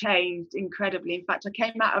 and it had changed incredibly. In fact, I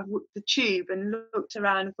came out of the tube and looked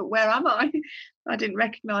around and thought, "Where am I?" I didn't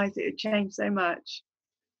recognise it had changed so much.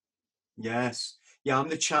 Yes, yeah, I'm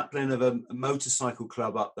the chaplain of a motorcycle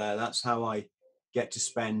club up there. That's how I get to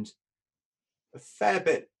spend a fair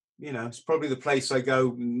bit you know, it's probably the place I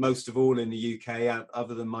go most of all in the UK,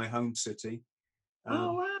 other than my home city.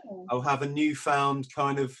 Oh wow! I'll have a newfound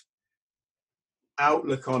kind of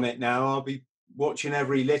outlook on it now. I'll be watching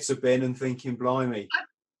every litter bin and thinking, blimey,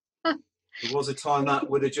 there was a time that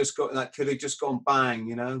could have just gone bang,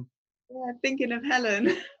 you know. Yeah, thinking of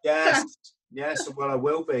Helen. Yes, yes. Well, I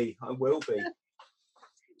will be.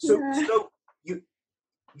 So, Yeah. so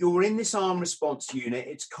you're in this armed response unit.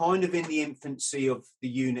 It's kind of in the infancy of the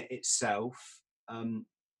unit itself. And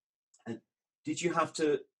did you have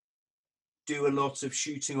to do a lot of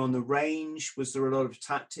shooting on the range? Was there a lot of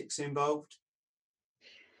tactics involved?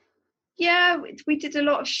 Yeah, we did a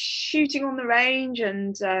lot of shooting on the range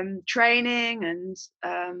and training, and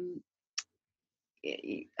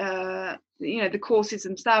the courses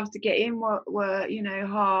themselves to get in were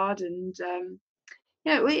hard, and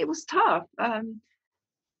it was tough. I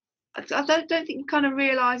don't think you kind of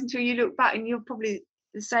realise until you look back, and you're probably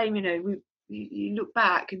the same. You look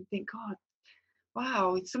back and think, God,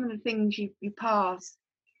 wow, some of the things you pass.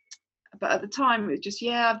 But at the time, it was just,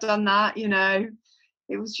 yeah, I've done that.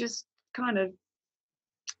 It was just kind of,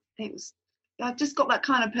 I just got that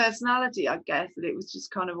kind of personality, I guess, that it was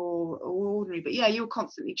just kind of all ordinary. But yeah, you were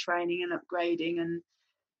constantly training and upgrading,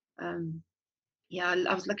 and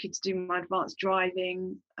I was lucky to do my advanced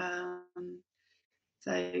driving.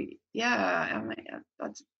 So yeah, I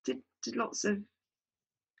did lots of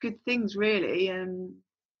good things really, and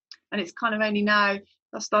it's kind of only now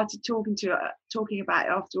I started talking about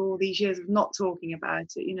it after all these years of not talking about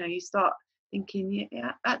it. You start thinking,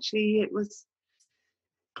 yeah, actually, it was,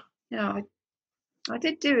 I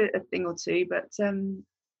did do a thing or two, but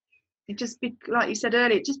it just like you said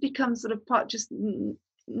earlier, it just becomes sort of just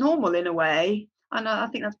normal in a way, and I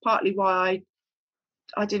think that's partly why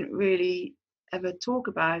I didn't really ever talk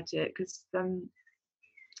about it, because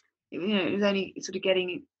it was only sort of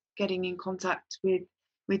getting in contact with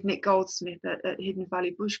Nick Goldsmith at Hidden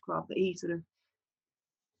Valley Bushcraft that he sort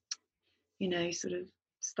of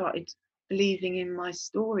started believing in my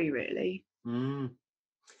story, really.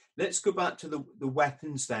 Let's go back to the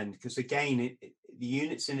weapons then, because again, the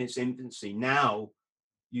unit's in its infancy. Now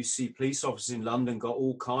you see police officers in London got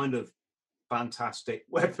all kind of fantastic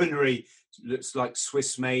weaponry. Looks like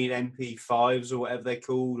Swiss-made MP5s or whatever they're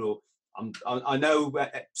called. Or I know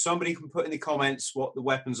somebody can put in the comments what the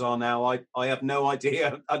weapons are now. I have no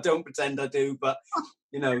idea. I don't pretend I do, but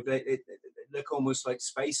they look almost like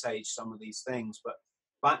space age, some of these things. But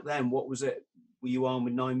back then, what was it? Were you armed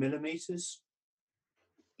with 9mm?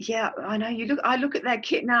 Yeah, I know. I look at their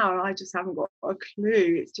kit now, and I just haven't got a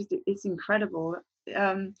clue. It's incredible.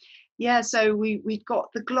 So we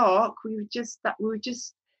got the Glock.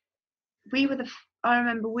 I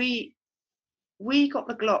remember we got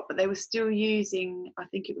the Glock, but they were still using, I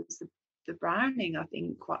think it was the Browning, I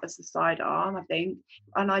think, quite as a sidearm, I think.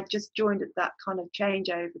 And I just joined at that kind of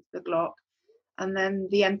changeover to the Glock, and then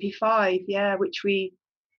the MP5, which we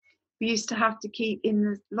used to have to keep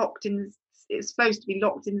locked in. It was supposed to be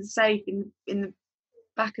locked in the safe in the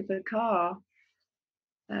back of the car,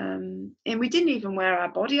 and we didn't even wear our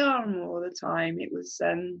body armor all the time. It was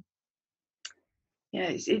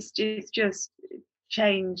it's just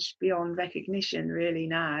changed beyond recognition really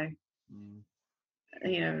now.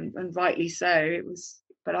 And rightly so. It was,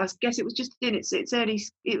 but I guess it was just in its early.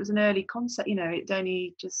 It was an early concept. It's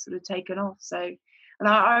only just sort of taken off. So, and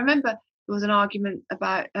I remember there was an argument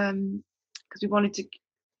about because we wanted to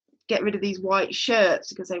get rid of these white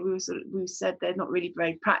shirts because we said they're not really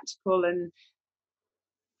very practical, and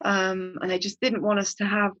they just didn't want us to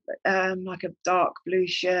have like a dark blue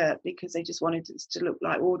shirt because they just wanted us to look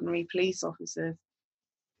like ordinary police officers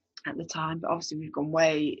at the time. But obviously we've gone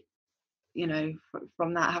way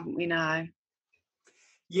from that, haven't we now?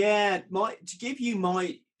 Yeah, to give you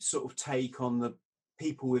my sort of take on the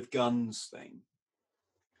people with guns thing.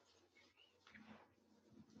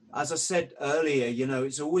 As I said earlier,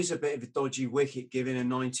 it's always a bit of a dodgy wicket giving a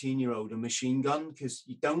 19-year-old a machine gun, because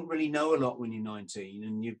you don't really know a lot when you're 19,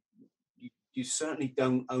 and you certainly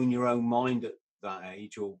don't own your own mind at that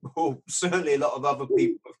age, or certainly a lot of other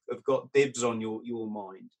people have got dibs on your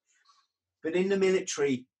mind. But in the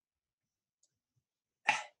military,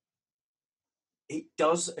 it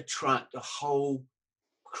does attract a whole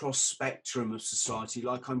cross spectrum of society,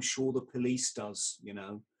 like I'm sure the police does,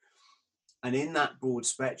 And in that broad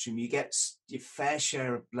spectrum, you get your fair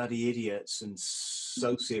share of bloody idiots and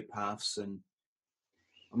sociopaths. And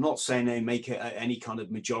I'm not saying they make it any kind of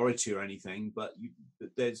majority or anything, but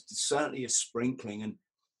there's certainly a sprinkling. And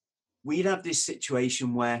we'd have this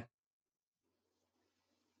situation where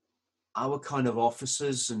our kind of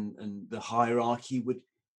officers and the hierarchy would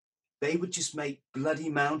they would just make bloody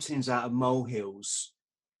mountains out of molehills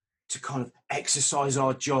to kind of exercise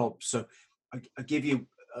our job. So I give you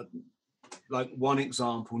like one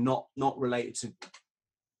example, not related to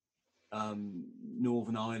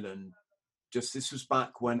Northern Ireland. Just this was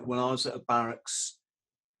back when I was at a barracks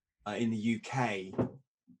in the UK,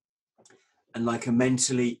 and like a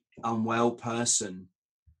mentally unwell person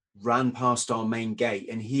ran past our main gate,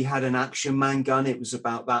 and he had an Action Man gun. It was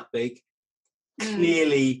about that big,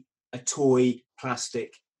 clearly a toy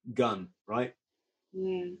plastic gun, right?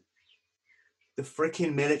 The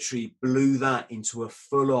freaking military blew that into a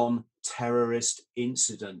full-on terrorist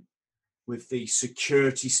incident, with the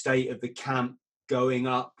security state of the camp going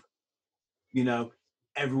up. You know,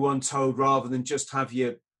 everyone told, rather than just have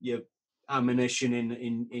your ammunition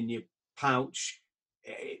in your pouch,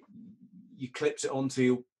 you clipped it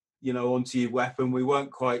onto your weapon. We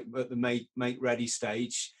weren't quite at the make ready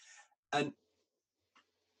stage, and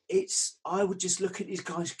I would just look at these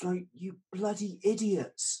guys going, you bloody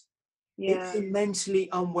idiots. It's a mentally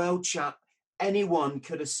unwell chap. Anyone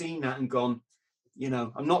could have seen that and gone,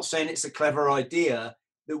 I'm not saying it's a clever idea.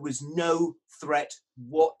 There was no threat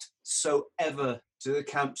whatsoever to the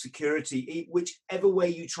camp security, whichever way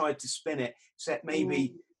you tried to spin it, except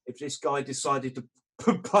maybe if this guy decided to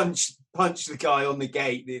punch the guy on the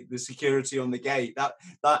gate, the security on the gate, that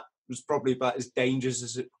was probably about as dangerous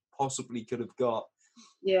as it possibly could have got.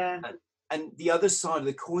 Yeah. And the other side of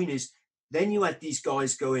the coin is, then you had these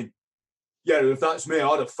guys going, yeah, if that's me,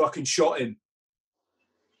 I'd have fucking shot him.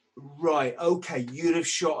 Right, okay, you'd have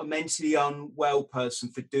shot a mentally unwell person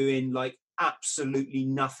for doing like absolutely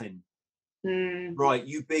nothing. Right,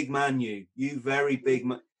 you big man, you very big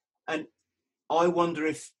man. And I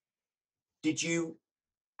wonder did you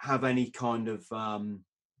have any kind of, can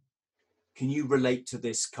you relate to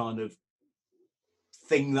this kind of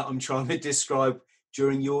thing that I'm trying to describe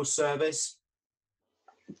during your service?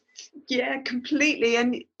 Yeah, completely.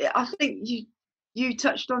 And I think you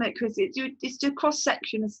touched on it, Chris. It's a cross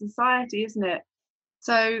section of society, isn't it?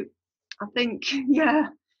 So I think,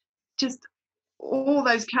 just all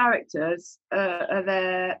those characters are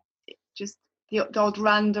there. Just the odd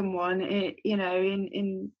random one,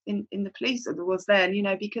 in the police that there was then,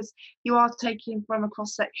 because you are taking from a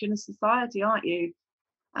cross section of society, aren't you?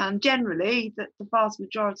 And generally, the vast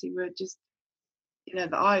majority were just,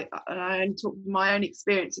 that I only talk, my own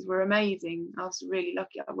experiences were amazing. I was really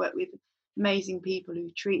lucky. I worked with amazing people who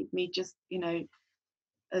treated me just,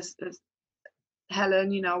 as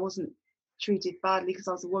Helen. I wasn't treated badly because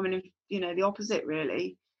I was a woman. The opposite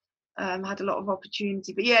really. Had a lot of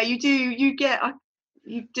opportunity, but yeah, you get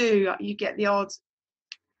the odd.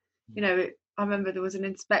 I remember there was an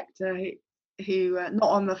inspector who not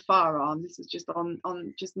on the firearm. This was just on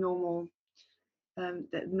just normal,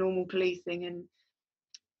 the normal policing, and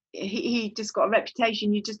he just got a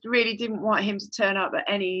reputation. You just really didn't want him to turn up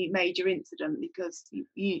at any major incident, because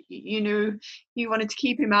you knew you wanted to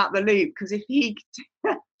keep him out of the loop, because if he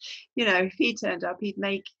if he turned up, he'd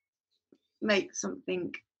make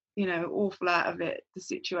something awful out of it, the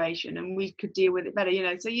situation, and we could deal with it better.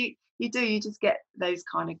 So you just get those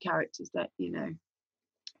kind of characters that so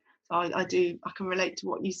I can relate to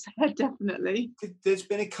what you said, definitely. There's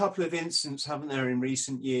been a couple of incidents, haven't there, in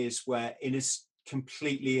recent years where I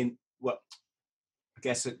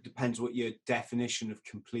guess it depends what your definition of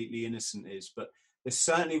completely innocent is, but there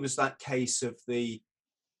certainly was that case of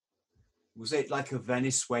was it like a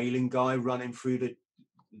Venezuelan guy running through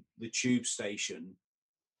the tube station,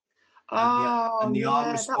 and the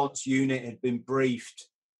armed response unit had been briefed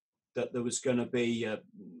that there was going to be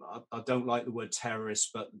I don't like the word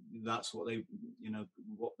terrorist, but that's what they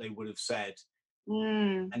would have said.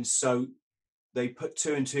 And so they put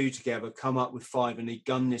 2 and 2 together, come up with 5, and they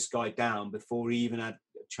gunned this guy down before he even had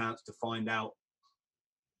a chance to find out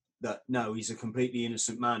that no, he's a completely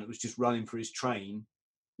innocent man. It was just running for his train.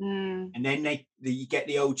 And then you get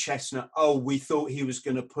the old chestnut. Oh, we thought he was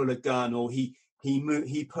going to pull a gun, or he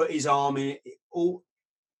put his arm in it. All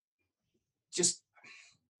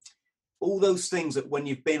those things that when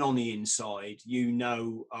you've been on the inside,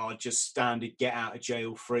 are just standard get out of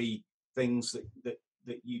jail free things that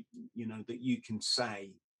you can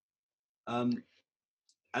say. And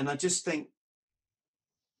I just think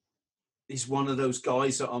he's one of those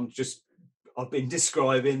guys that I've been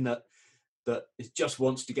describing that it just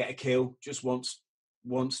wants to get a kill, just wants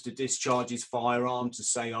to discharge his firearm to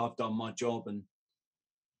say I've done my job. And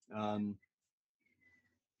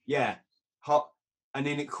and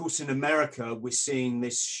then of course in America we're seeing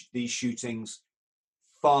these shootings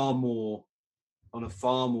on a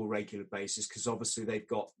far more regular basis, because obviously they've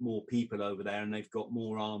got more people over there and they've got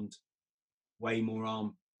way more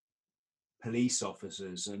armed police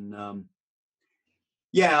officers. And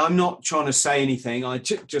yeah, I'm not trying to say anything. I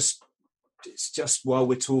just it's just while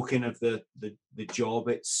we're talking of the job,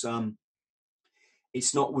 it's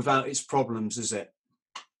not without its problems, is it?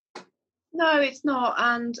 No, it's not.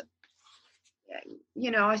 And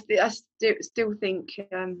I still think,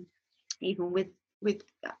 even with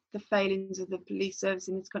the failings of the police service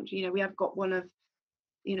in this country, we have got one of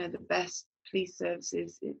the best police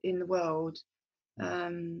services in the world.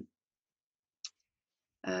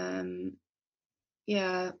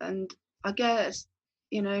 Yeah, and I guess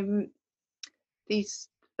these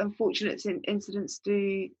unfortunate incidents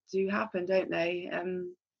do happen, don't they?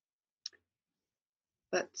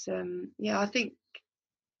 But yeah, I think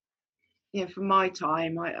from my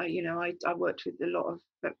time, I worked with a lot of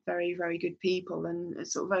very, very good people, and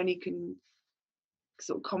sort of only can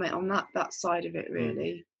sort of comment on that side of it,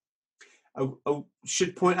 really. I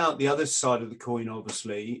should point out the other side of the coin,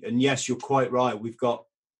 obviously, and yes, you're quite right. We've got,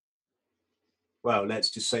 well, let's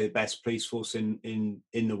just say the best police force in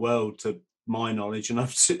the world, to my knowledge, and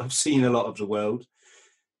I've seen a lot of the world.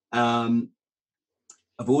 I've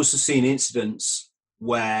also seen incidents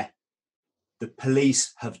where the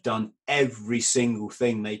police have done every single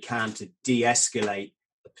thing they can to de-escalate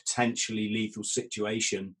a potentially lethal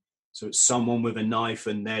situation. So it's someone with a knife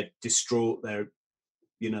and they're distraught, they're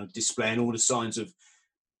displaying all the signs of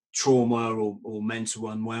trauma or mental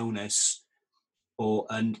unwellness,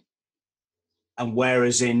 and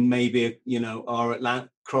whereas in maybe our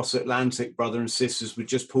cross Atlantic brother and sisters would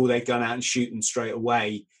just pull their gun out and shoot them straight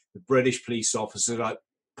away, the British police officer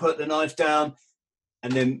put the knife down,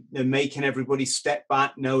 and then they're making everybody step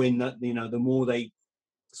back, knowing that the more they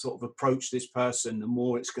sort of approach this person, the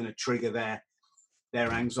more it's going to trigger their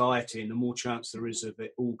anxiety, and the more chance there is of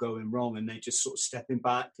it all going wrong. And they're just sort of stepping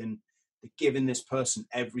back, and they're giving this person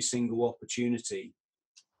every single opportunity.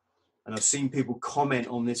 And I've seen people comment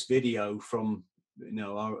on this video from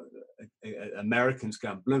our Americans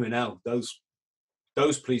going, blooming hell, those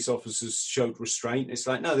police officers showed restraint. It's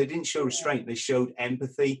like, no, they didn't show restraint. They showed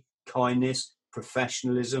empathy, kindness,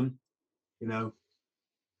 professionalism,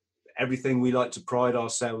 everything we like to pride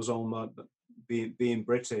ourselves on, being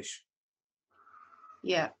British.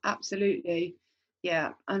 Yeah, absolutely.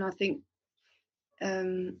 Yeah, and I think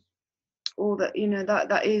all that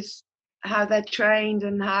that is how they're trained,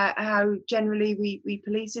 and how generally we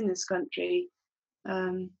police in this country.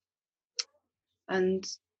 And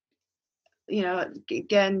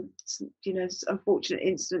again, unfortunate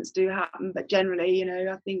incidents do happen, but generally,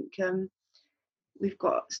 I think we've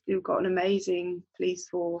still got an amazing police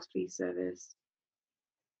service.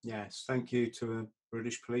 Yes, thank you to a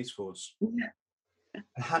British police force. Yeah.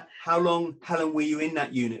 How long were you in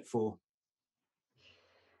that unit for?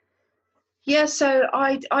 Yeah, so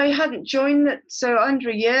I hadn't joined that, so under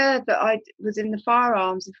a year that I was in the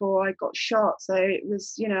firearms before I got shot. So it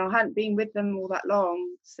was, I hadn't been with them all that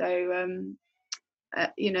long. So in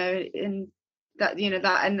that,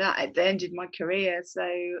 that ended my career. So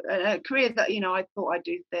a career that I thought I'd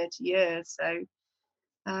do 30 years. So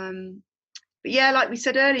but yeah, like we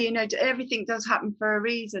said earlier, everything does happen for a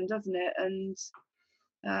reason, doesn't it? And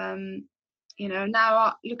now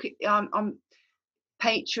I look at I'm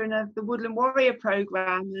patron of the Woodland Warrior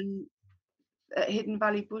program and Hidden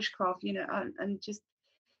Valley Bushcraft, and just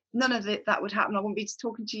none of that would happen. I wouldn't be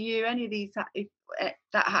talking to you any of these if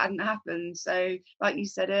that hadn't happened. So like you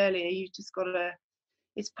said earlier, you've just got to,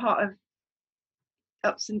 it's part of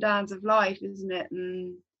ups and downs of life, isn't it?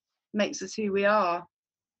 And makes us who we are.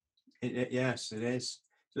 Yes, it is.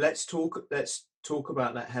 Let's talk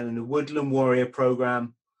about that, Helen. The Woodland Warrior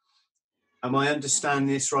program. Am I understanding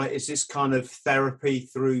this right? Is this kind of therapy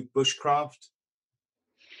through bushcraft?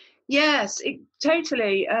 Yes,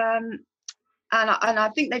 totally. And I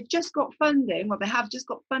think they've just got funding. Well, they have just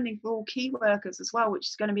got funding for all key workers as well, which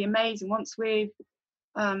is going to be amazing once we've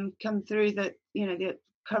come through the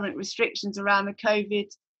current restrictions around the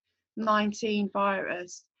COVID-19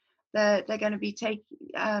 virus. They're going to be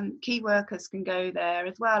taking key workers can go there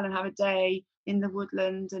as well and have a day in the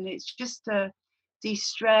woodland, and it's just to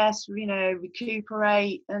de-stress,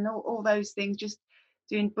 recuperate, and all those things. Just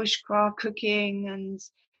doing bushcraft, cooking, and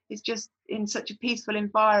it's just in such a peaceful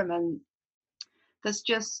environment. That's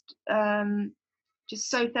just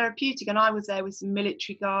so therapeutic. And I was there with some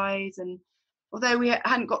military guys, and although we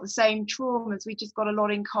hadn't got the same traumas, we just got a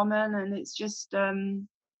lot in common, and it's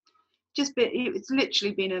it's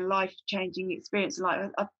literally been a life-changing experience.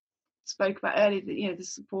 Like I spoke about earlier, that the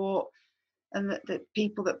support and the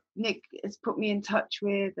people that Nick has put me in touch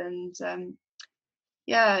with, and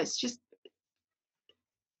it's just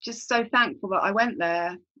so thankful that I went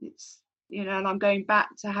there. It's you know, and I'm going back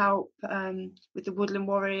to help with the Woodland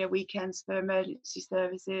Warrior weekends for emergency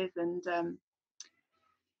services, and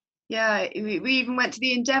yeah, we even went to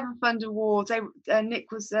the Endeavour Fund Awards.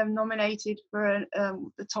 Nick was nominated for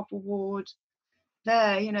the top award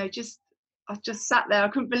there. You know, I just sat there. I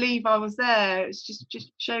couldn't believe I was there. It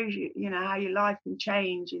just shows you, you know, how your life can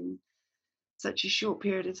change in such a short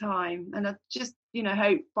period of time. And I just, you know,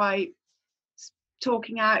 hope by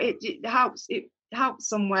talking out, it helps. It helps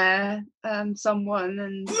somewhere, someone,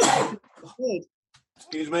 and good.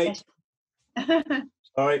 Excuse me.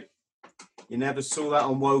 Sorry, you never saw that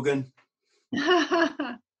on Wogan.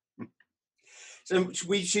 So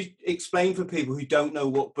we should explain for people who don't know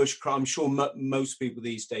what bushcraft. I'm sure most people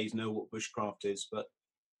these days know what bushcraft is, but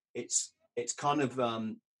it's kind of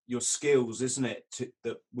your skills, isn't it,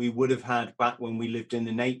 that we would have had back when we lived in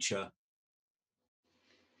the nature.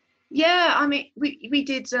 Yeah, I mean, we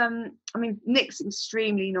did. I mean, Nick's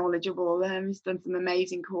extremely knowledgeable. He's done some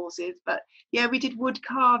amazing courses, but yeah, we did wood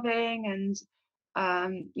carving and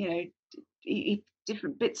you know,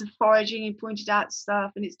 different bits of foraging. He pointed out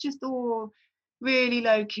stuff, and it's just all really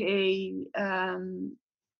low key,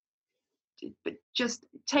 but just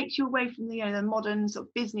takes you away from the, you know, the modern sort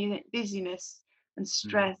of busyness and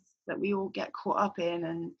stress that we all get caught up in,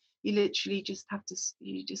 and you literally just have to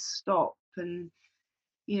stop and,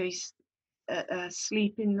 you know,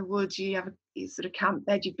 sleep in the woods. You have a sort of camp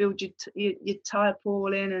bed, you build your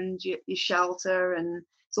tarpaulin and your shelter, and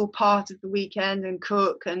it's all part of the weekend, and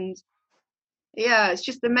cook. And yeah, it's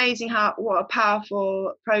just amazing what a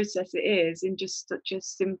powerful process it is in just such a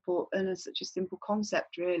simple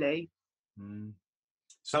concept, really.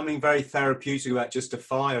 Something very therapeutic about just a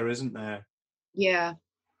fire, isn't there? Yeah,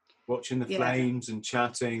 watching the flames and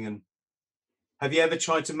chatting. And have you ever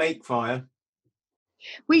tried to make fire?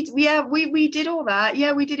 We did all that.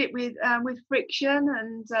 Yeah, we did it with friction,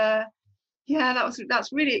 and yeah,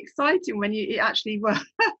 that's really exciting when it actually works.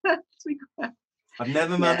 I've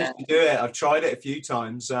never managed to do it. I've tried it a few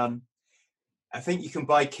times. I think you can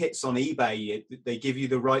buy kits on eBay. They give you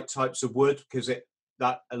the right types of wood, because a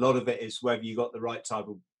lot of it is whether you got the right type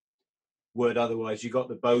of wood. Otherwise, you got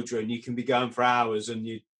the Bodra, and you can be going for hours, and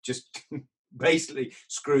you just basically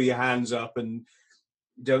screw your hands up and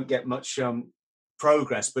don't get much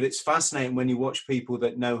progress. But it's fascinating when you watch people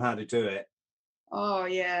that know how to do it. Oh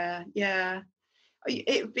yeah.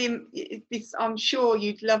 It'd be I'm sure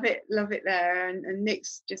you'd love it there, and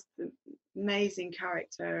Nick's just an amazing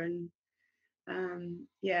character, and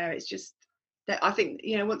yeah, it's just that I think,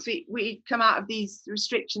 you know, once we come out of these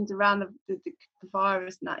restrictions around the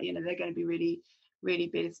virus and that, you know, they're going to be really, really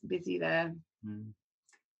busy there.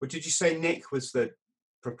 Well, did you say Nick was the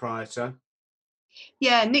proprietor?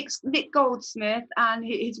 Yeah, Nick Goldsmith and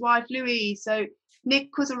his wife Louise. So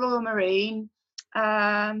Nick was a Royal Marine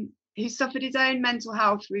who suffered his own mental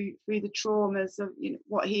health through the traumas of, you know,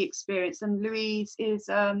 what he experienced. And Louise is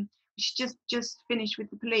she's just finished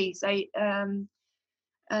with the police.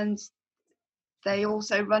 And they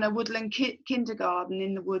also run a woodland kindergarten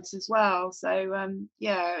in the woods as well. So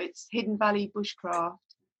yeah, it's Hidden Valley Bushcraft.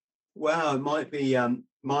 Wow, it might be.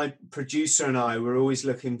 My producer and I were always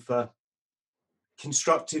looking for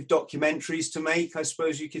constructive documentaries to make, I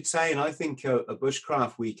suppose you could say, and I think a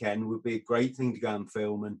bushcraft weekend would be a great thing to go and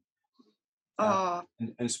film,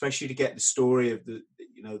 and especially to get the story of the,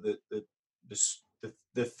 you know,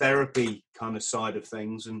 the therapy kind of side of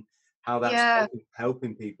things, and how that's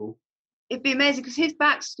helping people. It'd be amazing, because his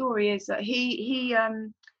backstory is that he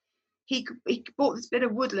bought this bit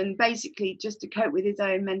of woodland basically just to cope with his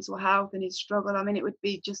own mental health and his struggle. I mean, it would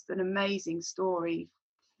be just an amazing story,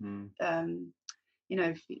 you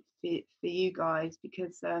know, for you guys,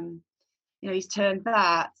 because you know, he's turned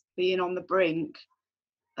that being on the brink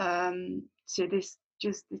to this,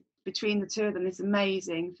 just between the two of them, this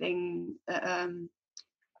amazing thing.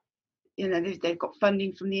 You know, they've got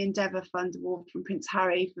funding from the Endeavour Fund Award from Prince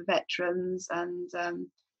Harry for veterans, and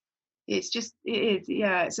it's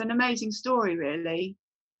an amazing story, really.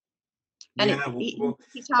 And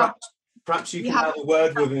perhaps you can have a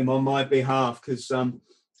word with him on my behalf, because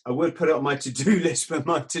I would put it on my to-do list, but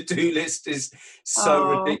my to-do list is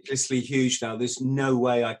so ridiculously huge now. There's no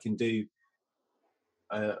way I can do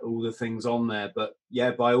all the things on there. But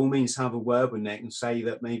yeah, by all means, have a word with Nick and say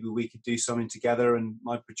that maybe we could do something together. And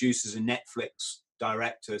my producer's a Netflix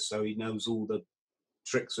director, so he knows all the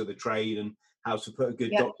tricks of the trade and how to put a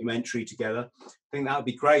good documentary together. I think that would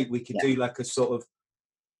be great. We could do like a sort of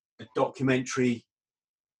a documentary,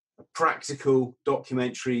 a practical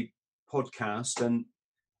documentary podcast, and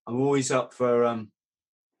I'm always up for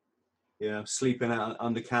sleeping out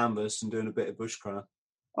under canvas and doing a bit of bushcraft.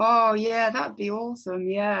 Oh yeah, that'd be awesome.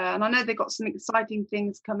 Yeah, and I know they've got some exciting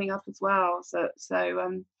things coming up as well. So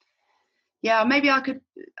yeah, maybe I could.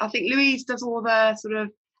 I think Louise does all the sort of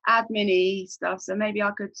admin-y stuff, so maybe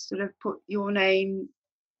I could sort of put your name,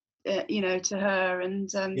 to her. And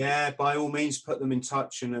yeah, by all means, put them in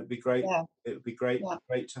touch, and it'd be great. Yeah. It would be great, Yeah.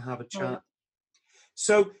 great to have a chat. Yeah.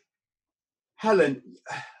 So, Helen,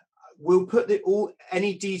 we'll put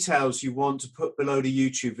any details you want to put below the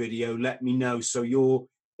YouTube video. Let me know. So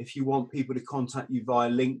if you want people to contact you via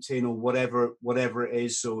LinkedIn or whatever it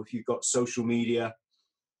is, or if you've got social media,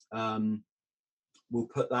 we'll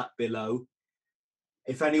put that below.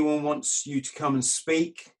 If anyone wants you to come and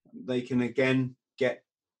speak, they can again get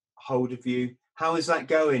hold of you. How is that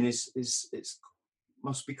going? It's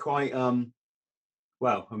must be quite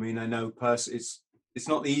well, I mean, I know it's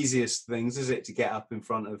not the easiest things, is it, to get up in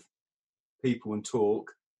front of people and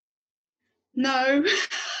talk? No.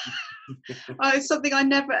 It's something I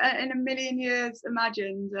never in a million years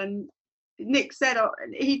imagined. And Nick said, I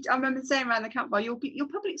remember saying around the campfire, you'll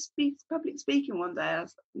public speaking one day. I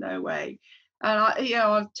was like, no way. And I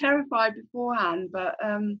was terrified beforehand, but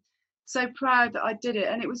so proud that I did it.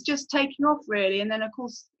 And it was just taking off really. And then of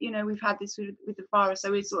course, we've had this with the virus,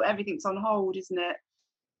 so everything's on hold, isn't it?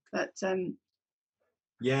 But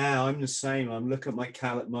yeah, I'm the same. I'm looking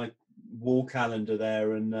at my wall calendar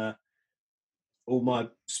there, and all my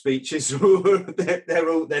speeches they're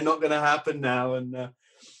not going to happen now. And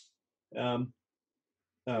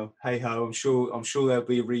oh, hey ho, I'm sure they'll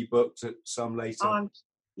be rebooked at some later.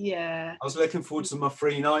 Yeah, I was looking forward to my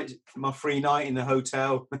free night in the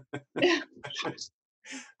hotel.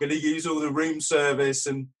 Going to use all the room service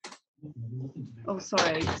and. Oh,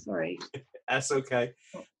 sorry. That's okay.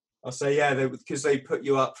 I'll say, yeah, because they put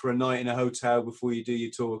you up for a night in a hotel before you do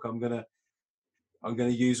your talk. I'm gonna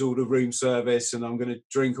use all the room service, and I'm gonna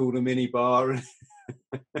drink all the mini bar and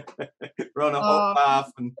run a hot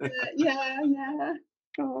bath. And yeah.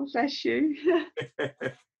 Oh, bless you.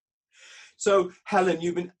 So, Helen,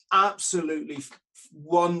 you've been absolutely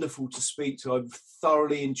wonderful to speak to. I've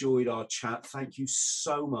thoroughly enjoyed our chat. Thank you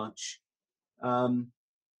so much. And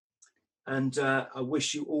I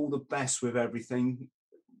wish you all the best with everything.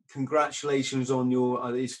 Congratulations on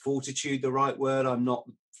your, is fortitude the right word?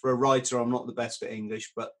 For a writer, I'm not the best at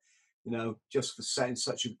English, but, just for setting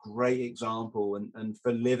such a great example and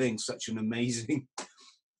for living such an amazing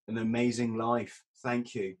life.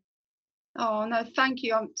 Thank you. Oh, no, thank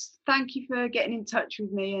you. Thank you for getting in touch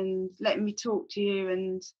with me and letting me talk to you.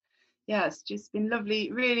 And yeah, it's just been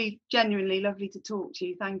lovely, really genuinely lovely to talk to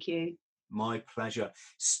you. Thank you. My pleasure.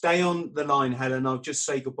 Stay on the line, Helen. I'll just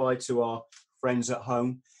say goodbye to our friends at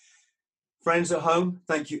home. Friends at home,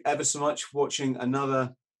 thank you ever so much for watching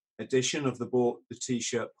another edition of the Bought the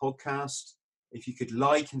T-Shirt podcast. If you could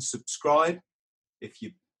like and subscribe, if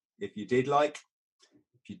you did like,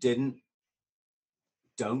 if you didn't,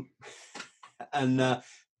 don't. And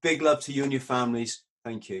big love to you and your families.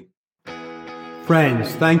 Thank you.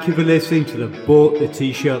 Friends, thank you for listening to the Bought the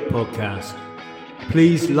T-Shirt podcast.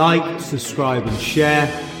 Please like, subscribe and share.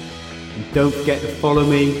 And don't forget to follow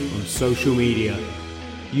me on social media.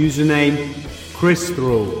 Username Chris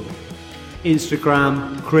Thrall.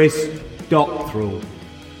 Instagram Chris.Thrall.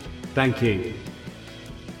 Thank you.